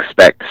didn't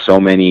expect so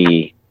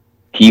many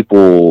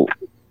people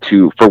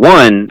to, for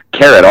one,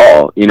 care at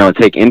all,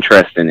 take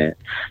interest in it.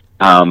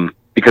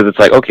 Because it's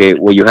like, okay,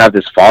 well, you have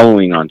this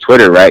following on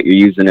Twitter, right? You're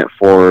using it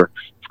for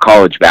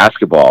college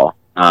basketball.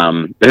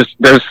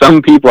 There's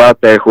some people out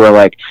there who are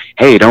like,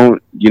 hey,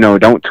 don't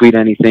tweet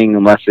anything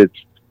unless it's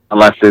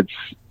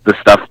the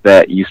stuff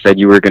that you said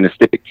you were going to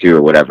stick to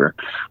or whatever.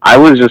 I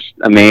was just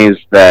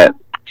amazed that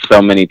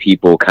so many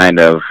people kind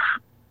of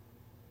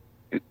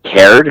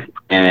cared,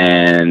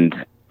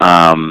 and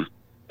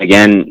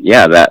again,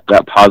 yeah,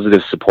 that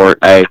positive support,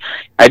 I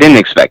didn't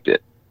expect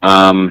it.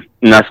 And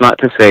that's not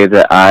to say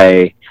that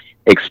I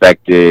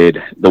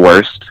expected the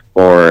worst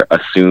or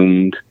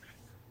assumed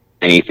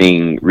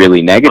anything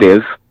really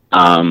negative.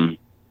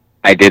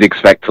 I did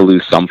expect to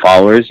lose some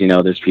followers.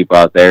 There's people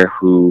out there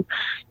who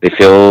they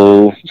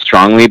feel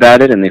strongly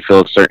about it and they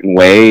feel a certain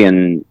way,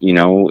 and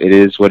it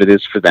is what it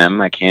is for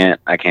them. I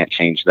can't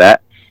change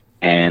that.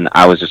 And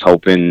I was just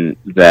hoping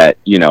that,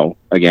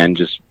 again,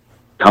 just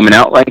coming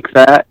out like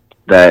that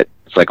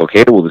it's like,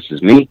 okay, well, this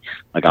is me.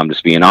 Like, I'm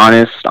just being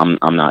honest. I'm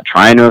not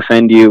trying to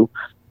offend you.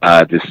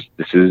 This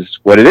is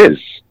what it is.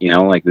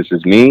 Like, this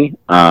is me.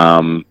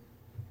 There's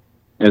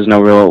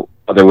no real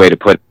other way to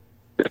put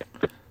it.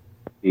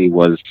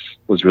 was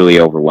really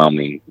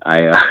overwhelming.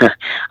 I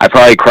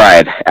probably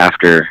cried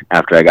after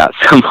I got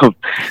some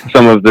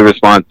of the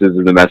responses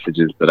and the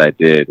messages that I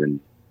did, and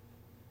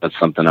that's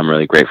something I'm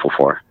really grateful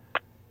for.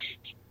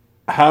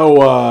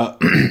 How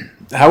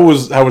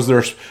was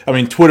there? I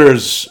mean,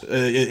 Twitter's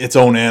its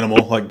own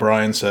animal, like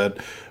Brian said,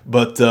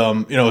 but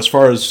as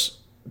far as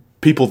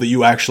people that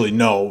you actually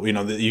know,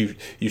 that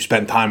you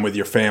spend time with,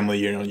 your family,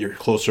 your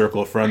close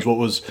circle of friends, what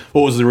was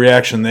the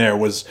reaction there?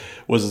 Was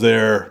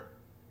there?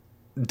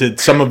 Did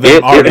some of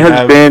them already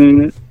have?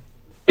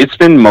 It's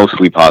been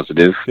mostly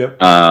positive. Yep.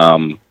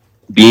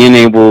 Being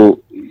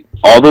able,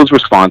 all those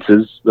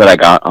responses that I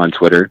got on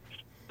Twitter,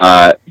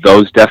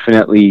 those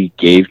definitely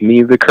gave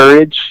me the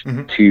courage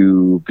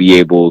to be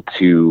able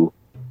to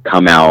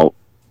come out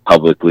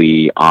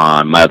publicly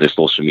on my other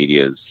social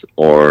medias,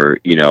 or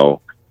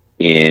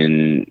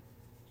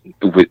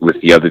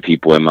with the other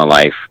people in my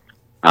life.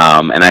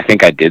 And I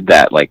think I did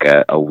that like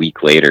a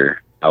week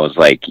later. I was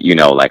like,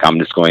 I'm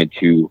just going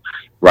to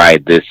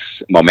ride this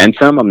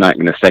momentum. I'm not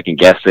going to second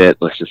guess it.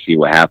 Let's just see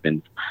what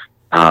happens.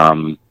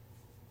 And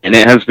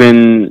it has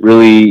been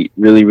really,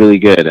 really, really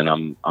good. And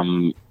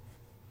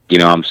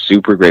I'm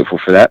super grateful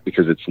for that,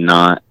 because it's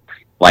not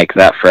like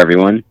that for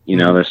everyone.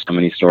 There's so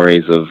many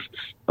stories of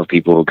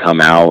people who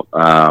come out,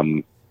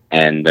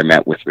 and they're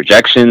met with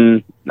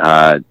rejection,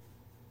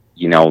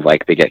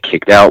 like they get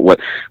kicked out,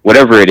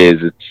 whatever it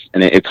is,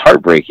 it's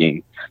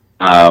heartbreaking.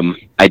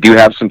 I do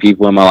have some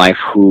people in my life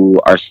who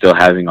are still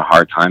having a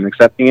hard time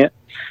accepting it,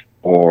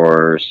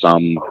 or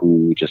some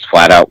who just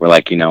flat out were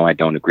like, I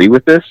don't agree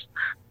with this.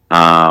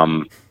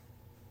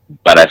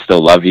 But I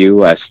still love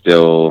you. I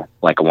still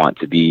I want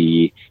to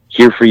be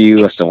here for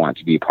you. I still want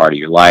to be a part of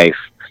your life.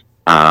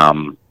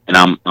 And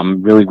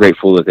I'm really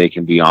grateful that they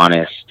can be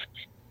honest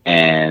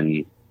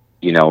and,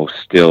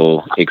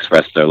 still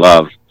express their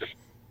love.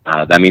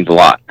 That means a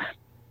lot.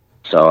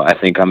 So I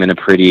think I'm in a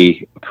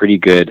pretty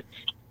good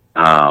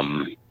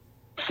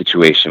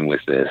situation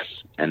with this,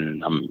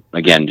 and I'm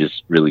again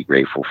just really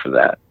grateful for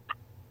that.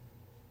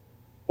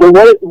 Well,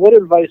 what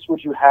advice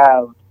would you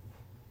have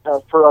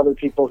for other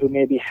people who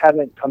maybe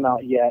haven't come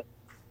out yet,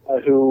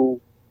 who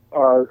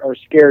are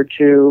scared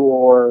to,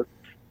 or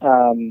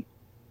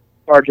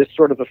are just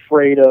sort of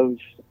afraid of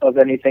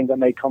anything that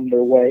may come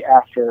their way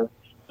after,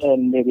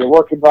 in maybe a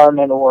work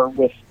environment or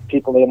with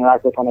people they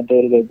interact with on a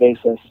day-to-day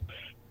basis?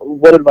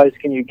 What advice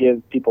can you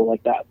give people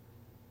like that?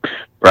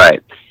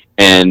 Right.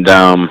 And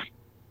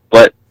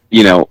but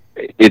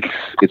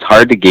it's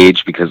hard to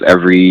gauge, because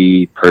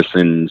every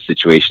person's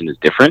situation is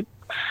different.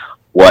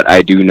 What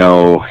I do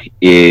know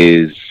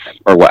is,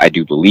 or what I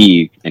do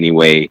believe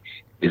anyway,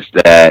 is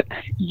that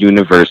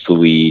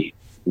universally,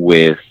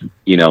 with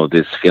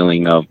this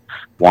feeling of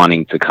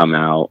wanting to come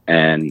out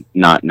and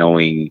not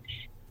knowing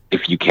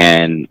if you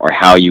can or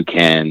how you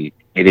can,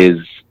 it is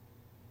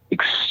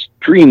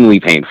extremely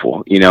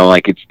painful.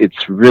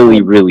 It's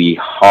really, really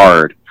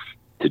hard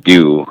to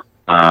do.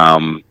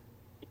 So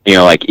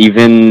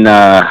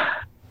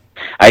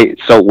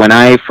when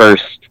I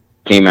first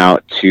came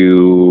out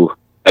to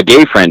a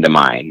gay friend of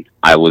mine,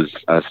 I was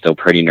still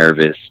pretty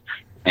nervous.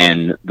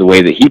 And the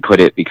way that he put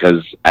it,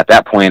 because at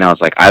that point I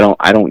was like, I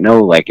don't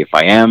know, if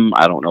I am,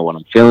 I don't know what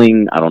I'm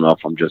feeling. I don't know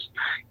if I'm just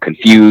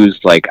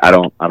confused. I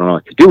don't know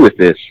what to do with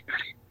this.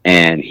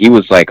 And he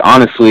was like,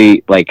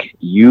 honestly,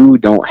 you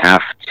don't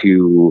have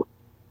to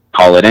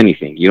call it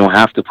anything. You don't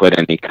have to put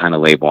any kind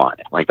of label on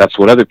it. That's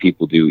what other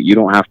people do. You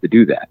don't have to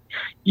do that.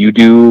 You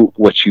do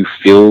what you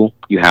feel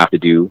you have to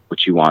do,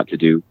 what you want to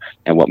do,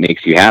 and what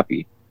makes you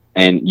happy.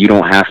 And you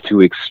don't have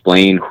to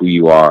explain who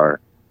you are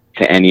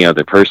to any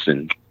other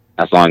person,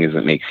 as long as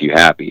it makes you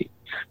happy.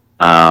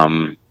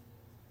 And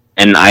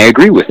I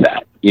agree with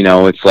that.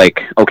 It's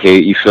like, okay,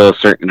 you feel a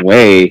certain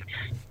way,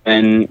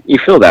 and you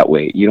feel that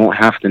way. You don't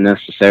have to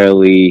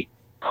necessarily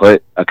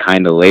put a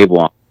kind of label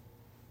on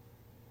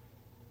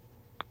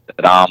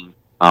that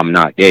I'm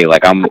not gay.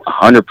 I'm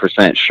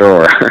 100%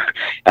 sure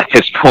at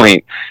this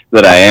point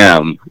that I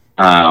am.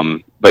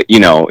 But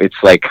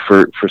it's like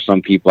for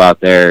some people out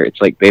there,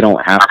 it's like they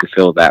don't have to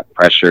feel that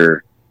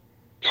pressure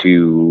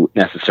to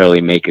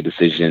necessarily make a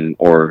decision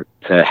or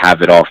to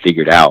have it all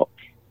figured out.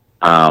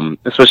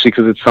 Especially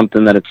because it's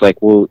something that it's like,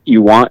 well,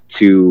 you want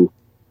to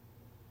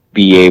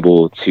be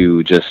able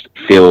to just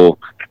feel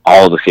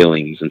all the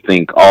feelings and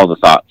think all the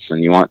thoughts,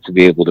 and you want to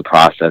be able to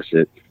process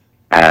it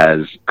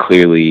as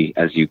clearly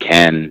as you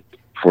can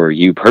for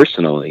you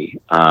personally.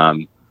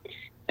 And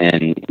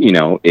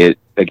it,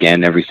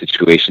 again, every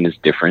situation is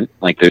different.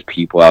 There's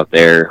people out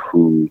there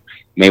who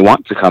may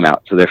want to come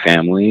out to their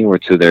family or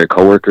to their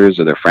coworkers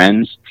or their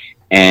friends,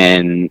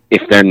 and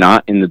if they're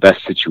not in the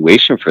best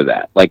situation for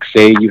that,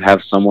 say you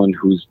have someone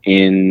who's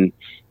in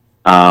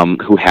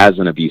who has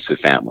an abusive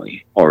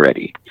family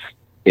already,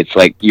 it's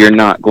like you're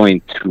not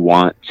going to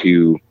want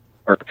to,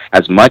 or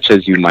as much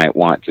as you might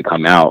want to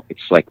come out,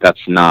 it's like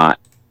that's not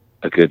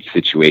a good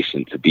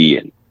situation to be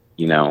in,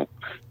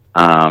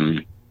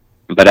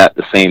 but at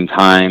the same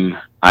time,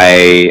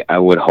 I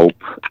would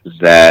hope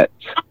that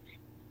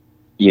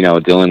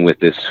dealing with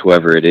this,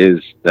 whoever it is,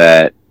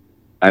 that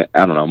I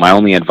don't know. My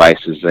only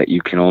advice is that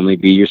you can only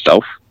be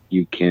yourself.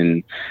 You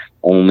can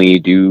only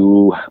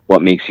do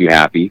what makes you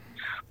happy,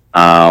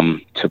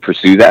 to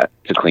pursue that,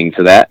 to cling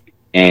to that,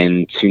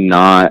 and to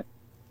not,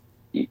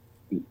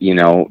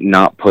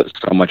 not put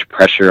so much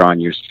pressure on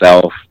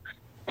yourself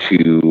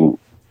to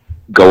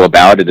go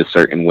about it a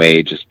certain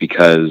way just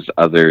because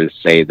others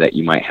say that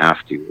you might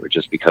have to, or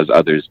just because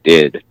others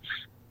did.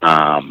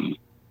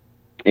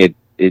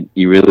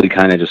 You really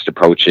kind of just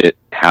approach it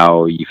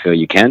how you feel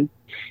you can,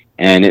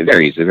 and it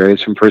varies. It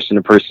varies from person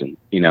to person.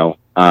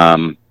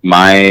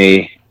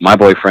 My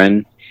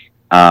boyfriend,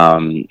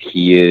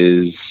 he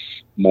is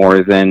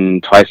more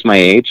than twice my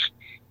age,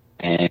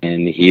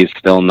 and he is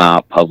still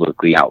not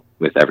publicly out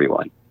with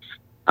everyone.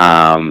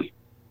 And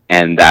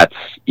that's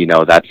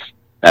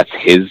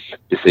his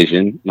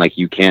decision. Like,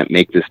 you can't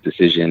make this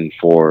decision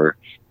for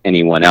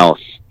anyone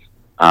else.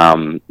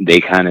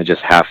 They kind of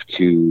just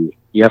you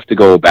have to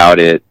go about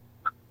it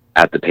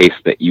at the pace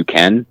that you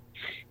can,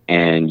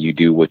 and you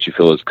do what you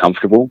feel is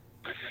comfortable.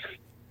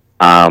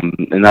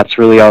 And that's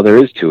really all there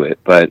is to it.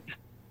 But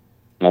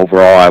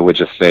overall, I would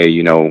just say,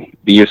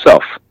 be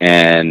yourself,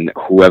 and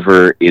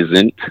whoever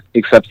isn't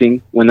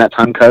accepting when that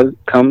time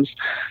comes,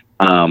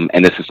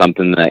 and this is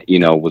something that,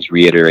 was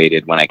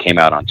reiterated when I came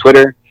out on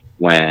Twitter,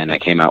 when I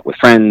came out with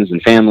friends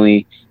and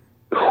family,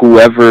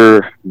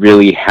 whoever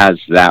really has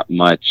that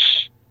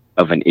much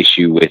of an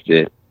issue with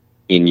it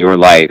in your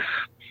life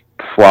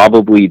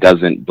probably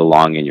doesn't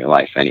belong in your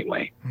life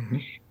anyway. Mm-hmm.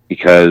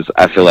 Because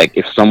I feel like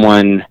if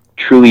someone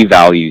truly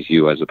values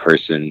you as a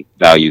person,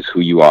 values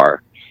who you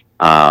are,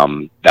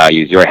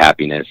 values your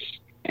happiness,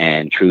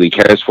 and truly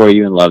cares for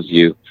you and loves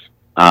you,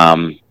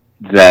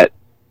 that,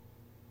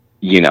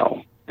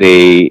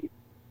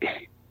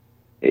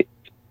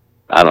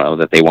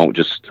 that they won't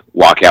just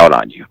walk out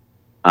on you.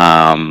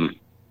 And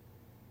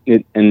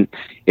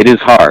it is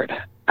hard,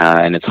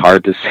 and it's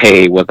hard to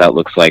say what that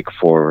looks like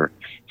for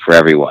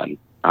everyone.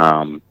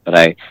 But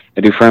I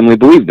do firmly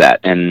believe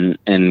that. And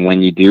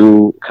when you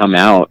do come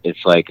out,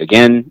 it's like,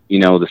 again,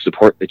 the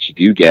support that you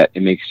do get,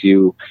 it makes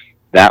you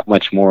that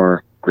much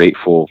more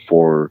grateful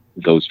for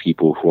those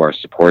people who are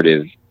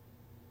supportive.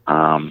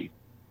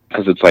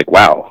 Because it's like,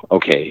 wow,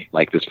 okay,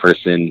 like, this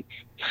person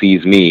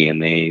sees me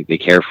and they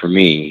care for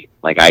me.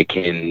 Like, I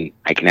can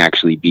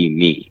actually be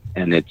me.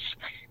 And it's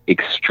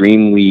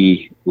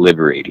extremely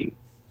liberating.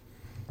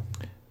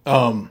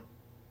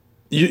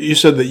 You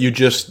said that you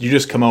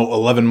just come out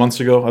 11 months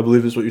ago, I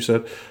believe is what you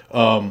said.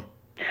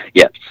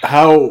 Yes.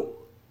 How,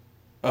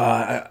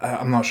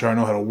 I'm not sure I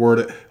know how to word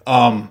it.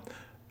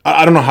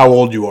 I don't know how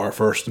old you are,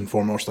 first and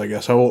foremost, I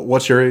guess.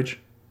 What's your age?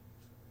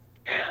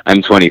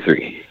 I'm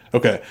 23.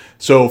 Okay.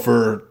 So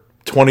for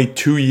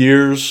 22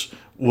 years,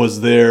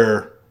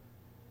 were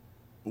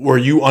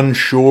you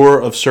unsure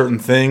of certain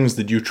things?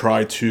 Were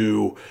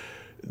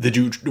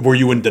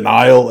you in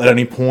denial at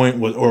any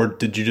point? Or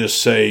did you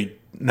just say,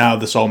 now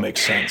this all makes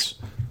sense?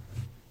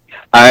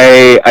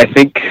 I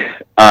think,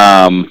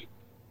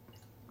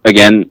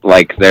 again,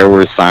 like, there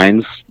were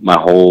signs my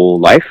whole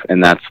life,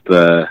 and that's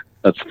the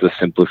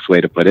simplest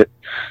way to put it.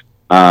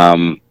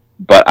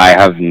 But I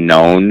have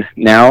known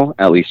now,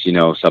 at least,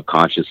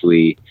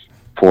 subconsciously,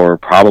 for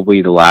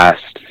probably the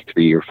last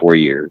 3 or 4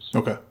 years.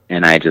 Okay.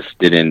 And I just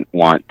didn't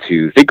want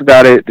to think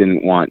about it,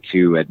 didn't want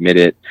to admit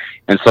it.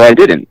 And so I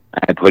didn't.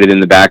 I put it in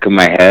the back of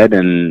my head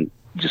and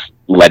just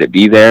let it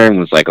be there, and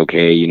was like,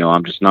 okay,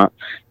 I'm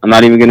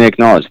not even going to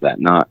acknowledge that,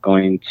 not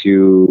going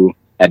to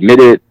admit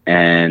it,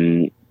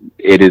 and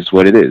it is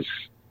what it is.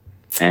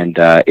 And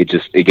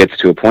it gets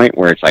to a point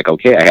where it's like,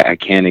 okay, I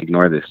can't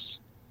ignore this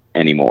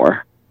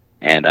anymore.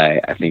 And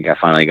I think I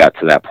finally got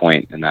to that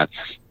point, and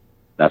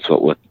that's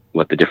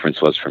what the difference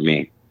was for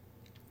me.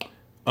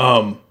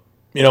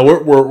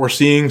 We're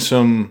seeing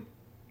some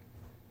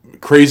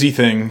crazy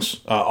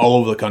things all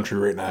over the country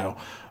right now,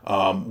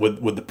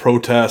 with the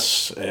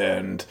protests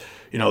and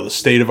the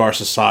state of our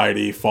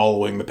society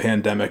following the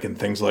pandemic and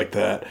things like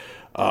that.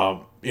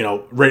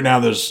 Right now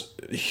there's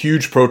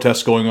huge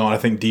protests going on. I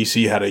think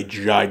DC had a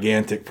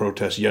gigantic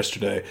protest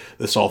yesterday.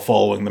 This all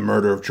following the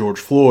murder of George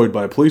Floyd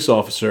by a police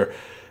officer.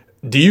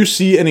 Do you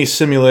see any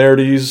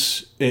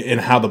similarities in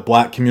how the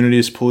black community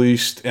is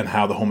policed and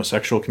how the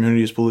homosexual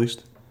community is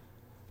policed?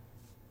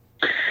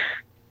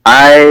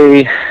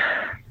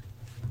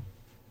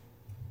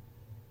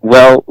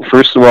 Well,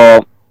 first of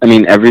all, I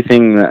mean,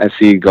 everything that I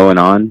see going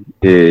on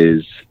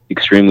is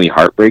extremely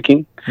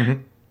heartbreaking.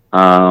 Mm-hmm.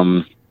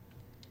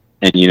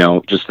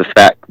 And, just the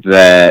fact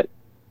that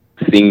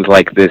things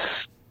like this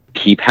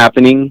keep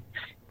happening,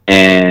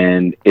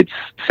 and it's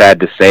sad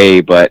to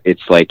say, but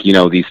it's like,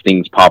 these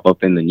things pop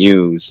up in the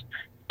news,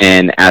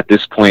 and at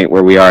this point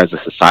where we are as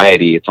a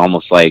society, it's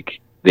almost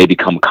like they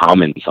become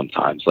common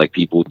sometimes. Like,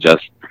 people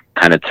just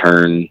kind of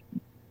turn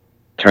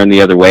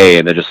the other way,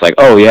 and they're just like,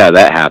 oh yeah,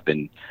 that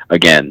happened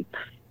again.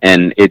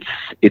 And it's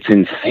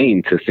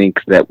insane to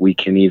think that we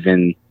can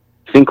even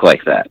think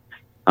like that.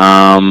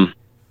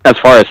 As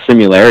far as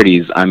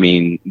similarities, I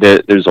mean,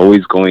 there's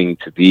always going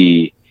to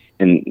be,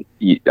 and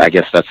I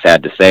guess that's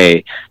sad to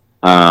say,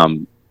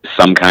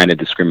 some kind of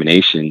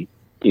discrimination.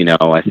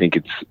 I think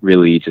it's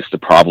really just a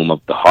problem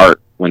of the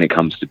heart when it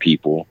comes to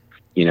people.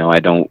 I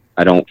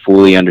don't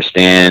fully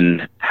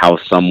understand how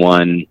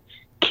someone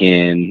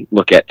can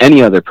look at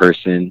any other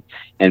person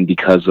and,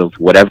 because of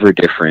whatever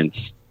difference,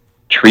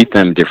 treat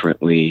them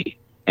differently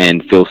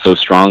and feel so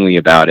strongly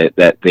about it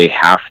that they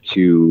have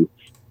to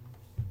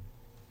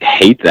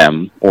hate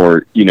them,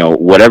 or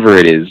whatever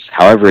it is,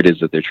 however it is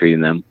that they're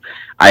treating them.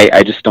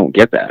 I just don't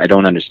get that. I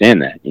don't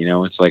understand that.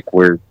 It's like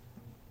we're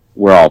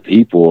all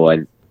people.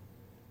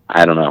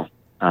 I don't know,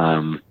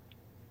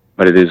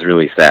 but it is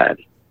really sad.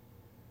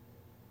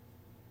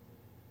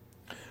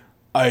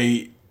 Go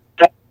ahead.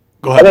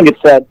 I think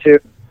it's sad too.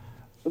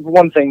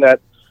 One thing that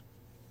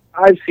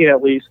I've seen,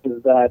 at least,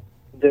 is that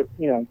there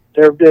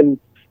have been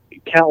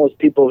countless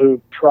people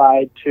who've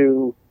tried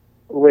to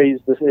raise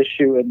this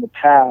issue in the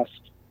past,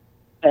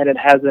 and it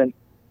hasn't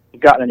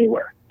gotten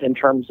anywhere in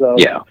terms of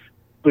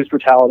police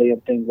brutality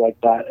and things like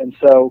that. And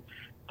so,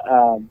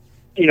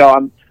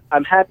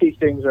 I'm happy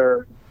things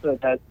are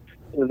that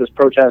this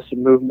protest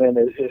and movement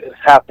is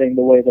happening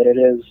the way that it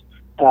is.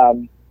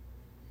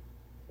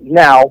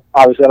 Now,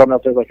 obviously, I don't know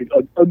if there's like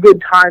a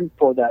good time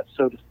for that,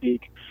 so to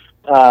speak.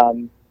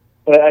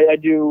 But I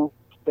do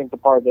think the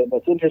part of it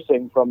that's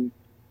interesting from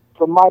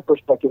my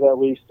perspective, at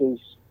least, is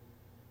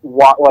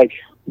why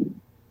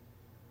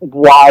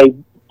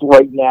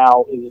right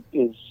now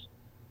is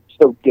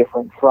so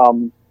different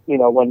from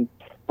when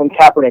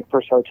Kaepernick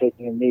first started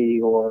taking a knee,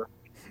 or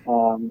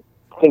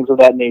things of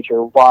that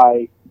nature.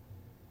 Why?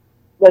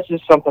 That's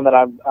just something that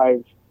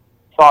I've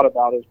thought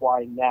about, is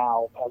why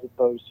now as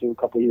opposed to a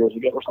couple of years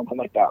ago or something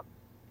like that.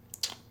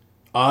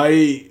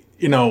 I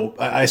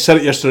said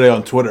it yesterday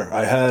on Twitter.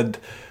 I had,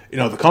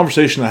 the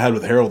conversation I had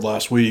with Harold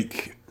last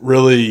week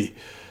really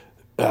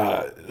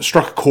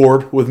struck a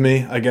chord with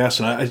me, I guess,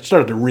 and I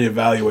started to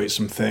reevaluate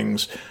some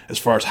things as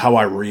far as how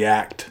I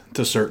react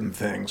to certain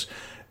things.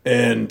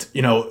 And,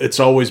 it's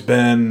always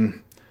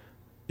been,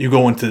 you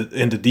go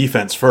into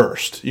defense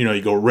first.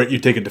 You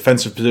take a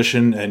defensive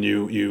position, and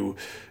you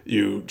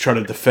try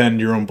to defend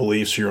your own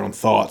beliefs, your own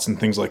thoughts, and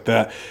things like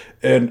that.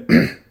 And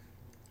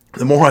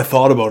the more I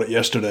thought about it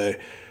yesterday,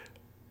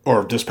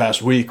 or this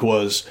past week,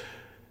 was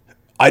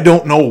I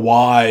don't know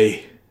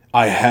why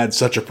I had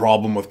such a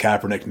problem with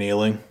Kaepernick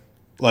kneeling.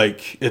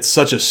 Like, it's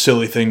such a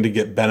silly thing to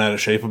get bent out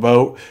of shape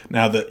about.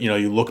 Now that,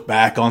 you look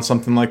back on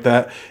something like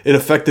that, it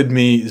affected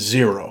me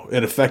zero.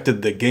 It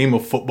affected the game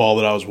of football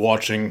that I was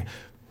watching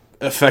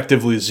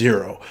effectively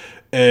zero.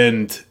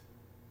 And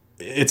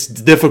it's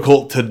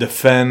difficult to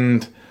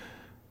defend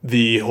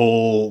the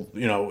whole,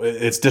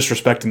 it's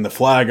disrespecting the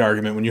flag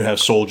argument when you have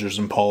soldiers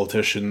and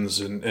politicians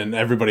and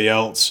everybody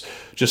else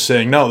just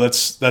saying, no,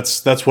 that's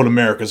what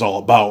America's all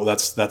about.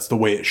 That's the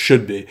way it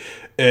should be.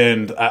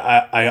 And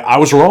I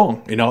was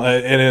wrong, and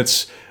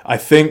I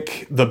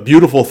think the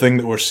beautiful thing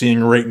that we're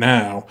seeing right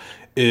now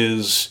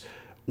is,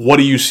 what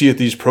do you see at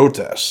these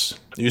protests?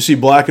 You see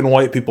black and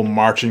white people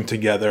marching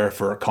together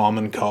for a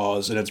common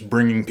cause, and it's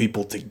bringing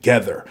people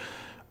together.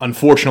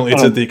 Unfortunately,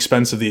 it's at the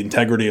expense of the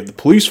integrity of the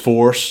police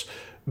force.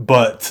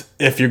 But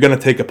if you're going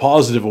to take a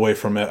positive away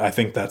from it, I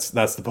think that's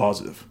the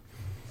positive.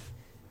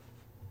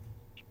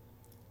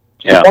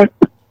 Yeah.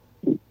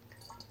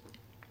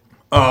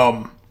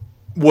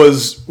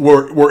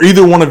 Were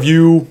either one of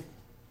you,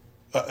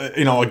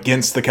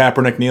 against the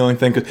Kaepernick kneeling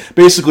thing? 'Cause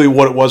basically,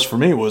 what it was for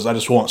me was, I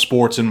just want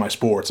sports in my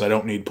sports. I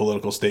don't need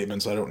political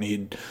statements. I don't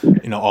need,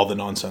 all the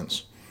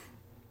nonsense.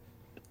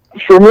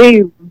 For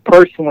me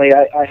personally,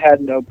 I had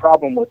no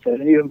problem with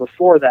it, and even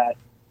before that,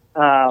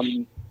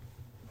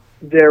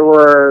 there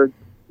were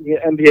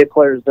NBA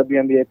players,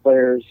 WNBA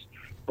players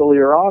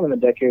earlier on in the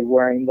decade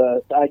wearing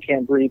the I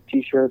Can't Breathe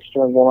T-shirts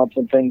during warm-ups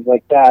and things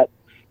like that.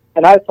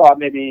 And I thought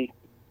maybe,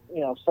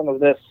 some of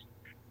this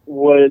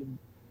would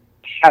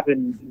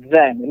happen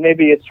then. And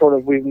maybe it's sort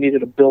of, we've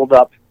needed a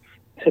build-up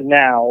to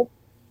now.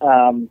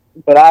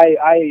 But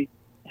I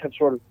have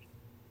sort of,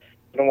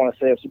 I don't want to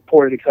say I've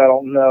supported it because I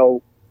don't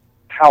know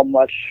how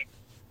much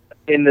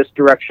in this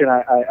direction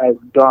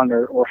I've done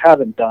or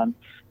haven't done.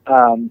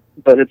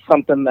 But it's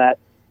something that,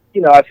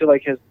 I feel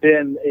like has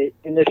been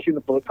an issue in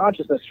the public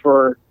consciousness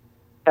for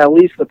at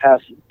least the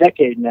past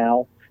decade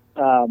now.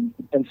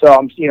 And so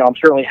I'm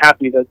certainly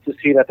happy to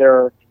see that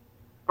there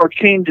are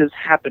changes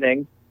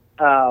happening.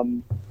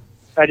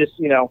 I just,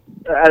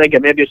 and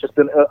again, maybe it's just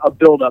been a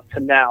build up to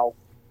now.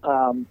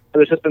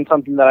 But it's just been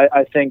something that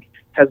I think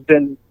has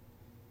been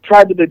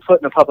tried to be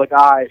put in the public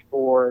eye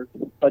for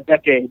a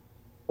decade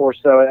or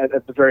so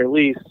at the very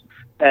least.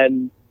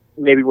 And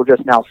maybe we're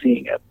just now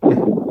seeing it.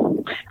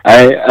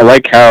 I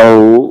like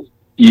how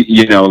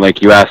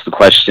you asked the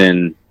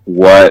question,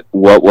 what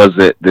was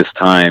it this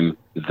time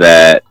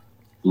that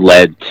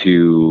led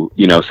to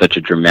such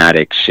a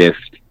dramatic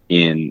shift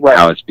in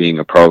how it's being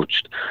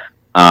approached,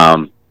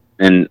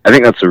 and I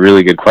think that's a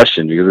really good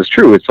question, because it's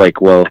true. It's like,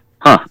 well,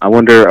 I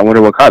wonder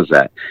what caused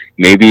that.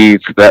 Maybe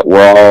it's that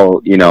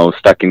we're all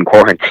stuck in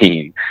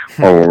quarantine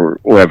or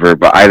whatever,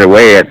 but either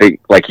way, I think,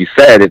 like you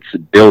said, it's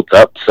built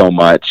up so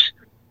much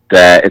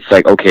that it's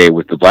like, okay,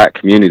 with the black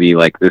community,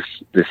 like this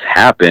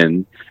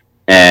happened,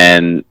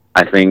 and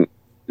I think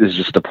there's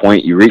just a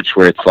point you reach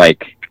where it's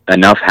like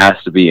enough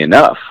has to be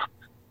enough.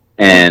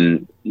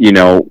 And, you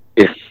know,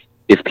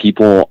 if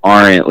people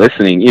aren't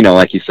listening, you know,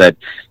 like you said,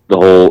 the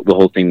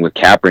whole thing with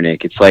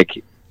Kaepernick, it's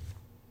like,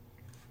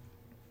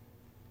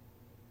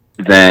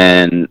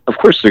 then of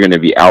course they're going to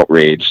be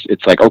outraged.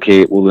 It's like,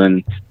 okay, well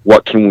then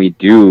what can we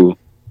do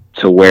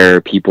to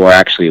where people are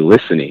actually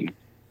listening?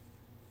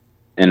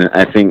 And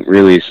I think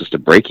really it's just a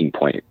breaking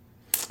point.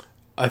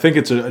 I think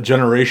it's a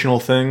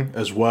generational thing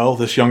as well.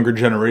 This younger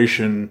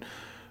generation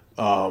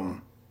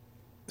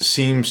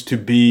seems to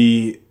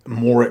be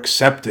more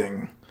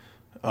accepting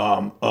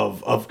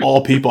of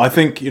all people. I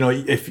think, you know,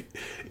 if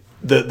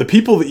the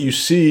people that you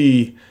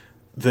see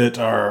that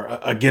are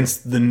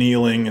against the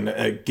kneeling and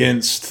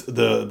against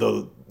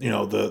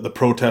the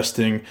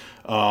protesting,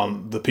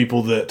 the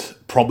people that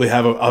probably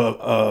have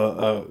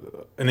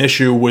an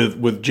issue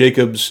with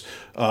Jacob's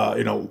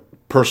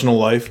personal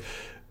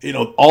life, you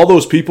know, all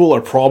those people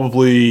are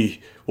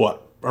probably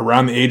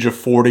around the age of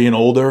 40 and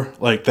older,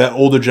 like that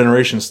older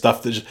generation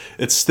stuff.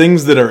 It's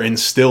things that are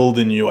instilled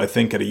in you, I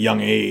think, at a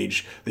young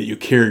age that you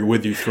carry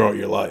with you throughout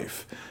your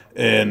life.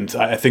 And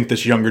I think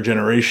this younger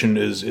generation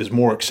is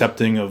more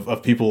accepting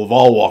of people of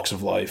all walks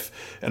of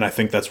life. And I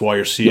think that's why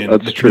you're seeing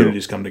the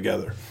communities come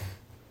together.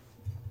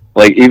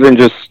 Like even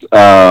just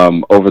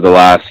over the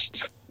last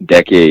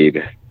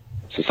decade,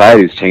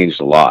 society's changed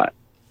a lot.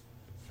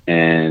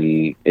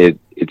 And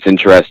it's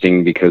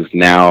interesting because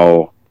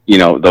now, you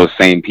know, those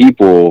same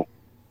people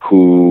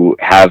who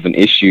have an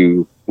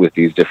issue with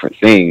these different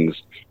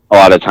things, a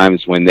lot of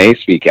times when they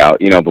speak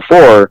out, you know,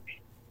 before,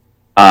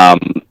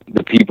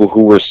 the people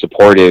who were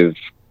supportive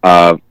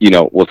of, you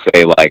know, we'll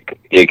say like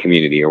gay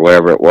community or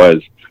whatever it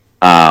was,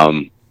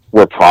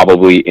 were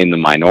probably in the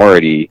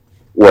minority.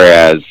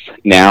 Whereas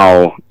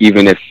now,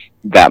 even if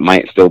that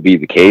might still be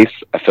the case,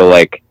 I feel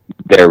like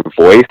their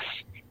voice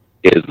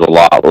is a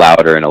lot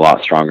louder and a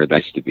lot stronger than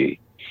it used to be.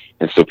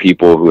 And so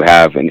people who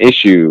have an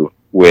issue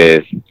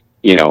with,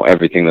 you know,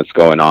 everything that's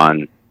going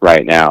on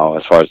right now,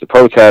 as far as the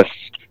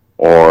protests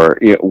or,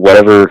 you know,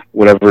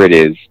 whatever it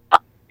is,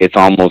 it's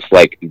almost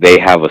like they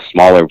have a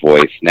smaller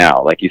voice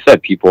now. Like you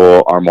said,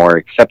 people are more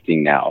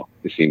accepting now,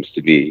 it seems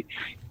to be.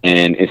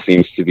 And it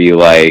seems to be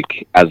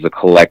like as a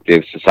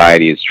collective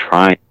society is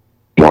trying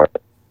more.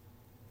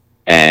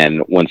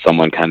 And when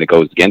someone kind of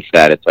goes against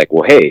that, it's like,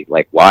 well, hey,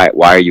 like, why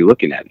are you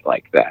looking at it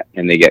like that?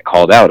 And they get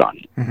called out on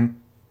it. Mm-hmm.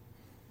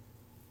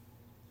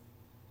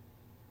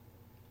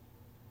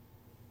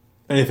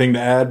 Anything to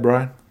add,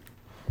 Brian?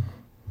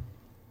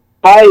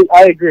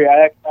 I agree.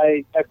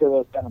 I echo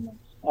those sentiments.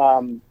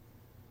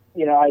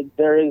 You know,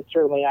 there is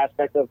certainly an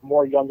aspect of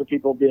more younger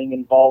people being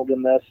involved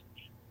in this.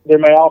 There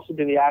may also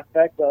be the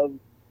aspect of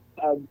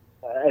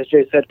as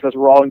Jay said, because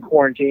we're all in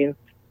quarantine,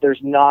 there's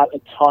not a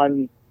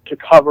ton to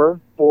cover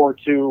or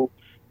to,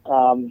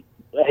 I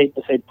hate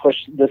to say, push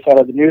this out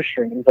of the news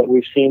stream, but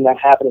we've seen that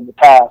happen in the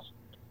past.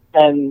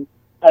 And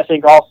I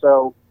think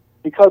also,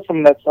 because some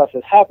of that stuff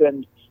has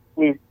happened,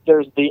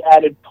 there's the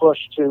added push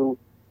to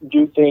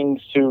do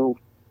things to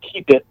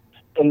keep it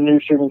in the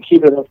news stream and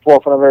keep it at the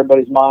forefront of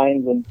everybody's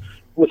minds. And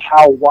with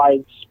how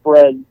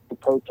widespread the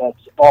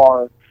protests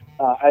are,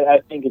 I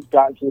think it's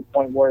gotten to the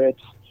point where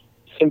it's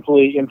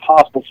simply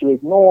impossible to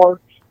ignore.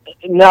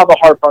 Now the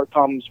hard part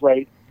comes,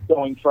 right,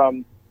 going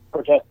from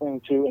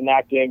protesting to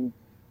enacting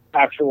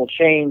actual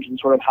change and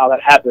sort of how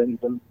that happens.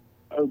 And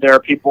there are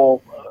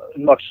people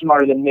much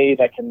smarter than me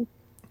that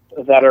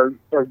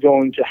are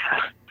going to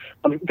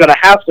I'm going to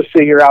have to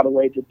figure out a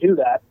way to do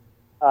that.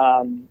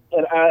 And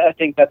I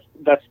think that's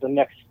the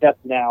next step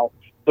now.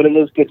 But it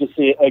is good to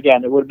see it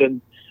again. It would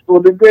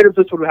have been great if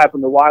this would have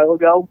happened a while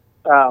ago.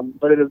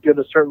 But it is good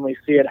to certainly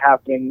see it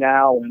happening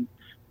now, and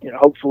you know,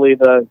 hopefully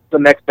the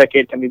next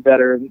decade can be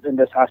better in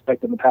this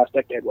aspect than the past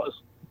decade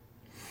was.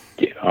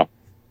 Yeah.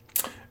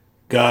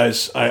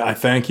 Guys, I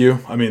thank you.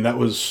 I mean, that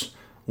was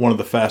one of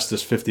the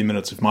fastest 50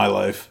 minutes of my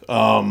life.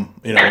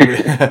 You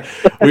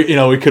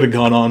know, we could have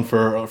gone on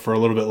for a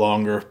little bit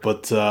longer,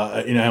 but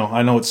you know,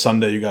 I know it's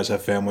Sunday. You guys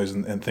have families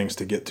and things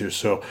to get to,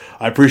 so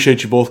I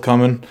appreciate you both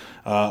coming.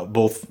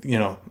 Both, you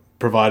know,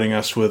 providing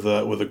us with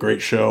a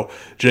great show.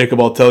 Jacob,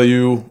 I'll tell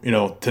you, you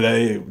know,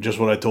 today, just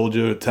what I told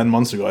you 10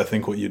 months ago, I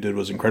think what you did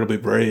was incredibly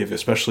brave,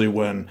 especially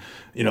when,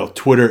 you know,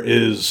 Twitter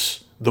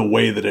is the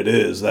way that it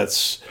is.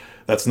 That's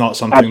not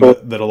something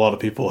that a lot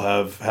of people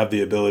have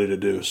the ability to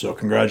do. So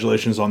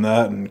congratulations on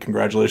that, and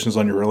congratulations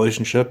on your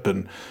relationship,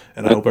 and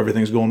I hope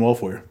everything's going well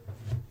for you.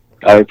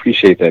 I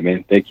appreciate that,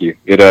 man. Thank you.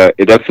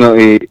 It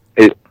definitely,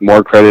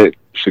 more credit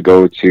should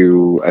go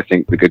to, I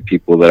think, the good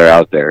people that are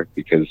out there,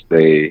 because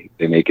they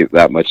make it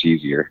that much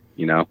easier,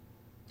 you know?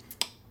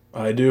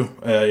 I do.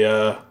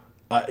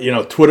 You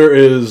know,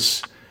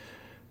 Twitter's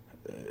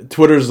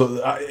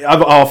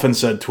I've often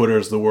said Twitter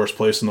is the worst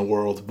place in the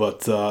world, but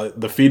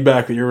the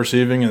feedback that you're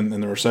receiving and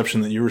the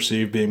reception that you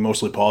receive being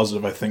mostly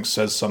positive, I think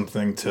says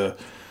something to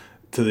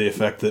the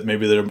effect that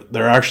maybe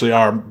there actually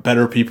are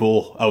better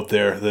people out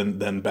there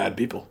than bad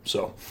people.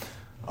 So,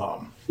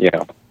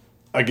 yeah.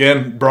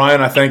 Again,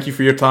 Brian, I thank you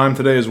for your time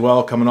today as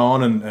well, coming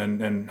on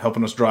and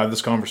helping us drive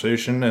this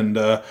conversation. And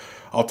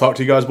I'll talk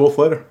to you guys both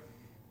later.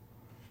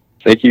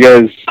 Thank you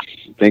guys.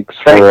 Thanks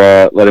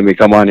for letting me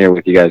come on here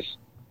with you guys.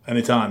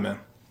 Anytime, man.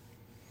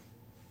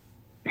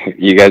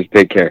 You guys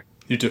take care.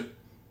 You too.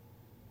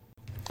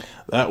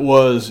 That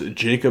was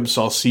Jacob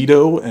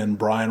Salcido and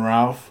Brian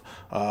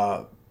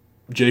Rauf.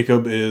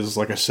 Jacob is,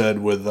 like I said,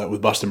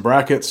 with Bustin'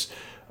 Brackets.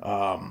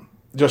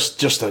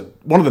 Just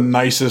one of the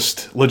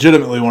nicest,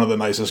 legitimately one of the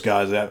nicest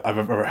guys that I've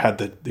ever had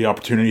the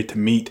opportunity to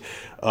meet.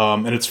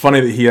 And it's funny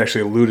that he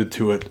actually alluded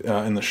to it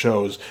in the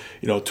shows.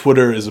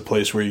 Twitter is a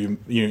place where you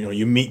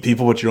meet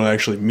people, but you don't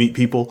actually meet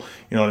people.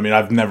 You know what I mean?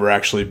 I've never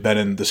actually been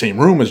in the same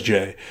room as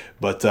Jay,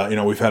 but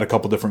we've had a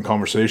couple different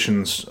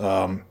conversations,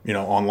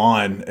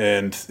 online,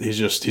 and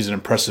he's an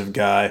impressive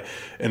guy.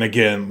 And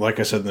again, like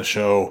I said in the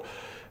show,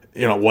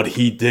 what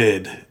he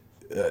did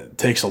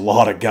takes a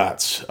lot of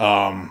guts.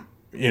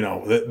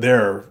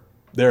 There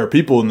are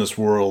people in this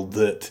world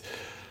that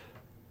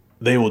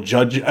they will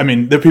judge. I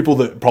mean, there are people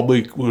that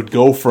probably would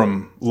go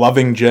from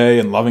loving Jay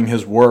and loving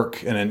his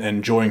work and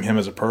enjoying him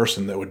as a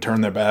person that would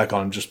turn their back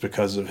on him just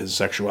because of his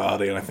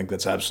sexuality, and I think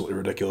that's absolutely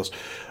ridiculous.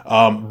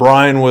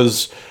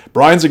 Brian's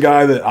a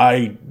guy that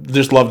I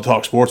just love to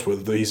talk sports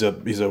with. He's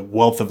a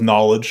wealth of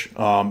knowledge,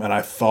 and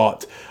I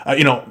thought,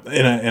 in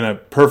a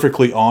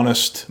perfectly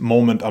honest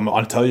moment,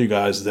 I'll tell you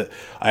guys that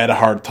I had a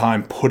hard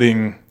time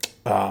putting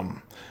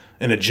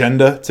an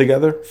agenda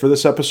together for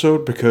this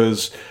episode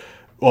because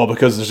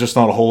there's just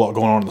not a whole lot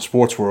going on in the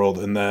sports world.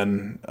 And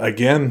then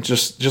again,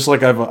 just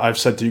like I've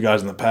said to you guys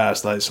in the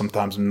past, I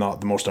sometimes am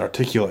not the most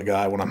articulate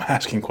guy when I'm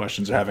asking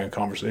questions or having a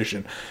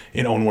conversation,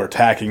 when we're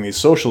attacking these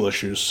social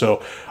issues.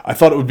 So I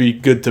thought it would be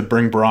good to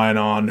bring Brian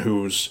on,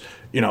 who's,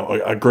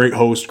 a great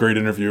host, great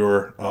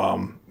interviewer.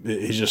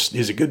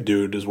 He's a good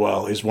dude as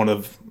well. He's one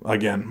of my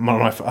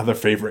other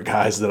favorite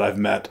guys that I've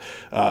met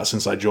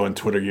since I joined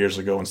Twitter years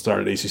ago and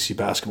started ACC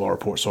Basketball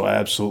Report. So I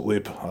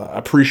absolutely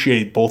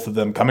appreciate both of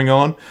them coming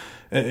on.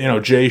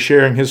 Jay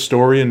sharing his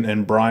story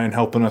and Brian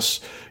helping us,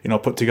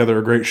 put together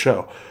a great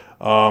show.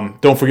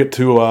 Don't forget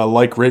to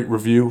like, rate,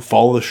 review,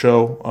 follow the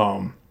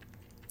show.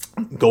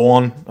 Go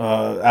on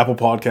Apple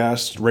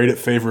Podcasts, rate it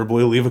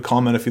favorably, leave a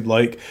comment if you'd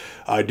like.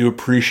 I do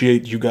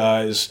appreciate you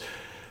guys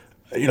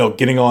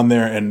getting on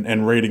there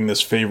and rating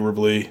this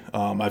favorably.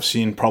 I've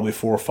seen probably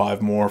 4 or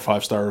 5 more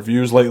 5-star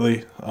reviews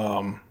lately.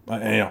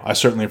 I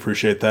certainly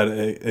appreciate that.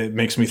 It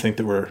makes me think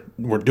that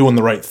we're doing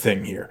the right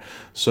thing here.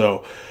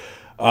 So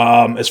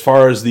as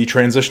far as the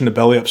transition to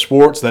Belly Up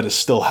Sports, that is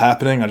still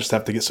happening. I just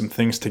have to get some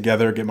things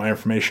together, get my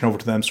information over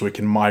to them so we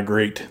can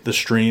migrate the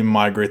stream,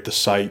 migrate the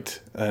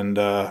site, and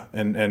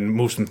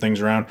move some things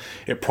around.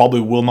 It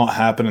probably will not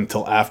happen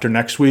until after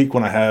next week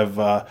when I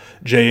have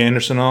Jay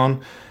Anderson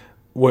on,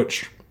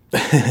 which...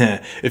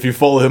 if you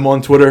follow him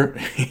on Twitter,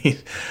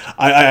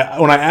 I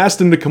when I asked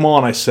him to come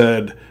on, I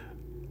said,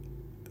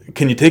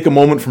 can you take a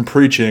moment from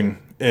preaching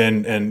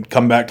and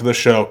come back to the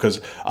show? Because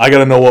I got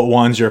to know what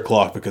winds your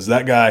clock, because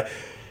that guy,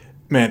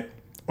 man,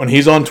 when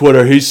he's on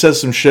Twitter, he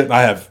says some shit, and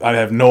I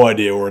have no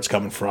idea where it's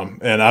coming from.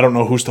 And I don't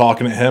know who's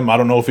talking to him. I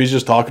don't know if he's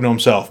just talking to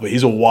himself, but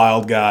he's a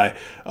wild guy.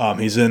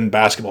 He's in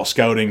basketball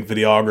scouting,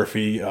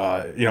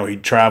 videography. He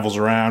travels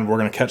around. We're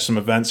going to catch some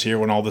events here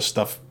when all this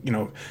stuff,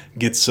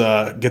 gets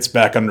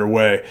back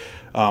underway.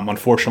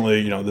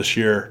 Unfortunately, this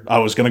year I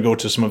was going to go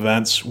to some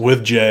events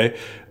with Jay,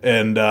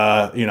 and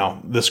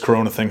this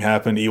Corona thing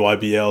happened.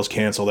 EYBL's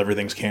canceled.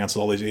 Everything's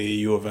canceled. All these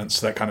AAU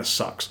events. That kind of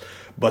sucks.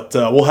 But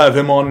we'll have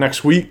him on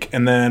next week,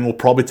 and then we'll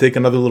probably take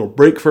another little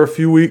break for a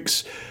few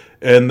weeks,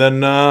 and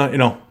then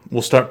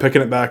we'll start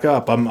picking it back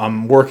up.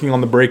 I'm working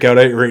on the Breakout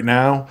 8 right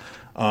now.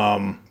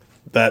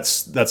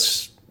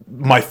 That's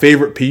my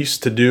favorite piece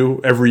to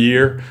do every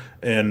year,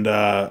 and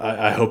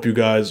I hope you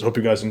guys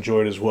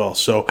enjoyed as well.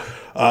 So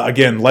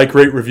again, like,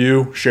 rate,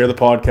 review, share the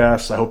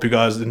podcast. I hope you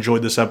guys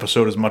enjoyed this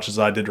episode as much as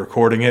I did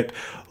recording it.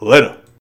 Later.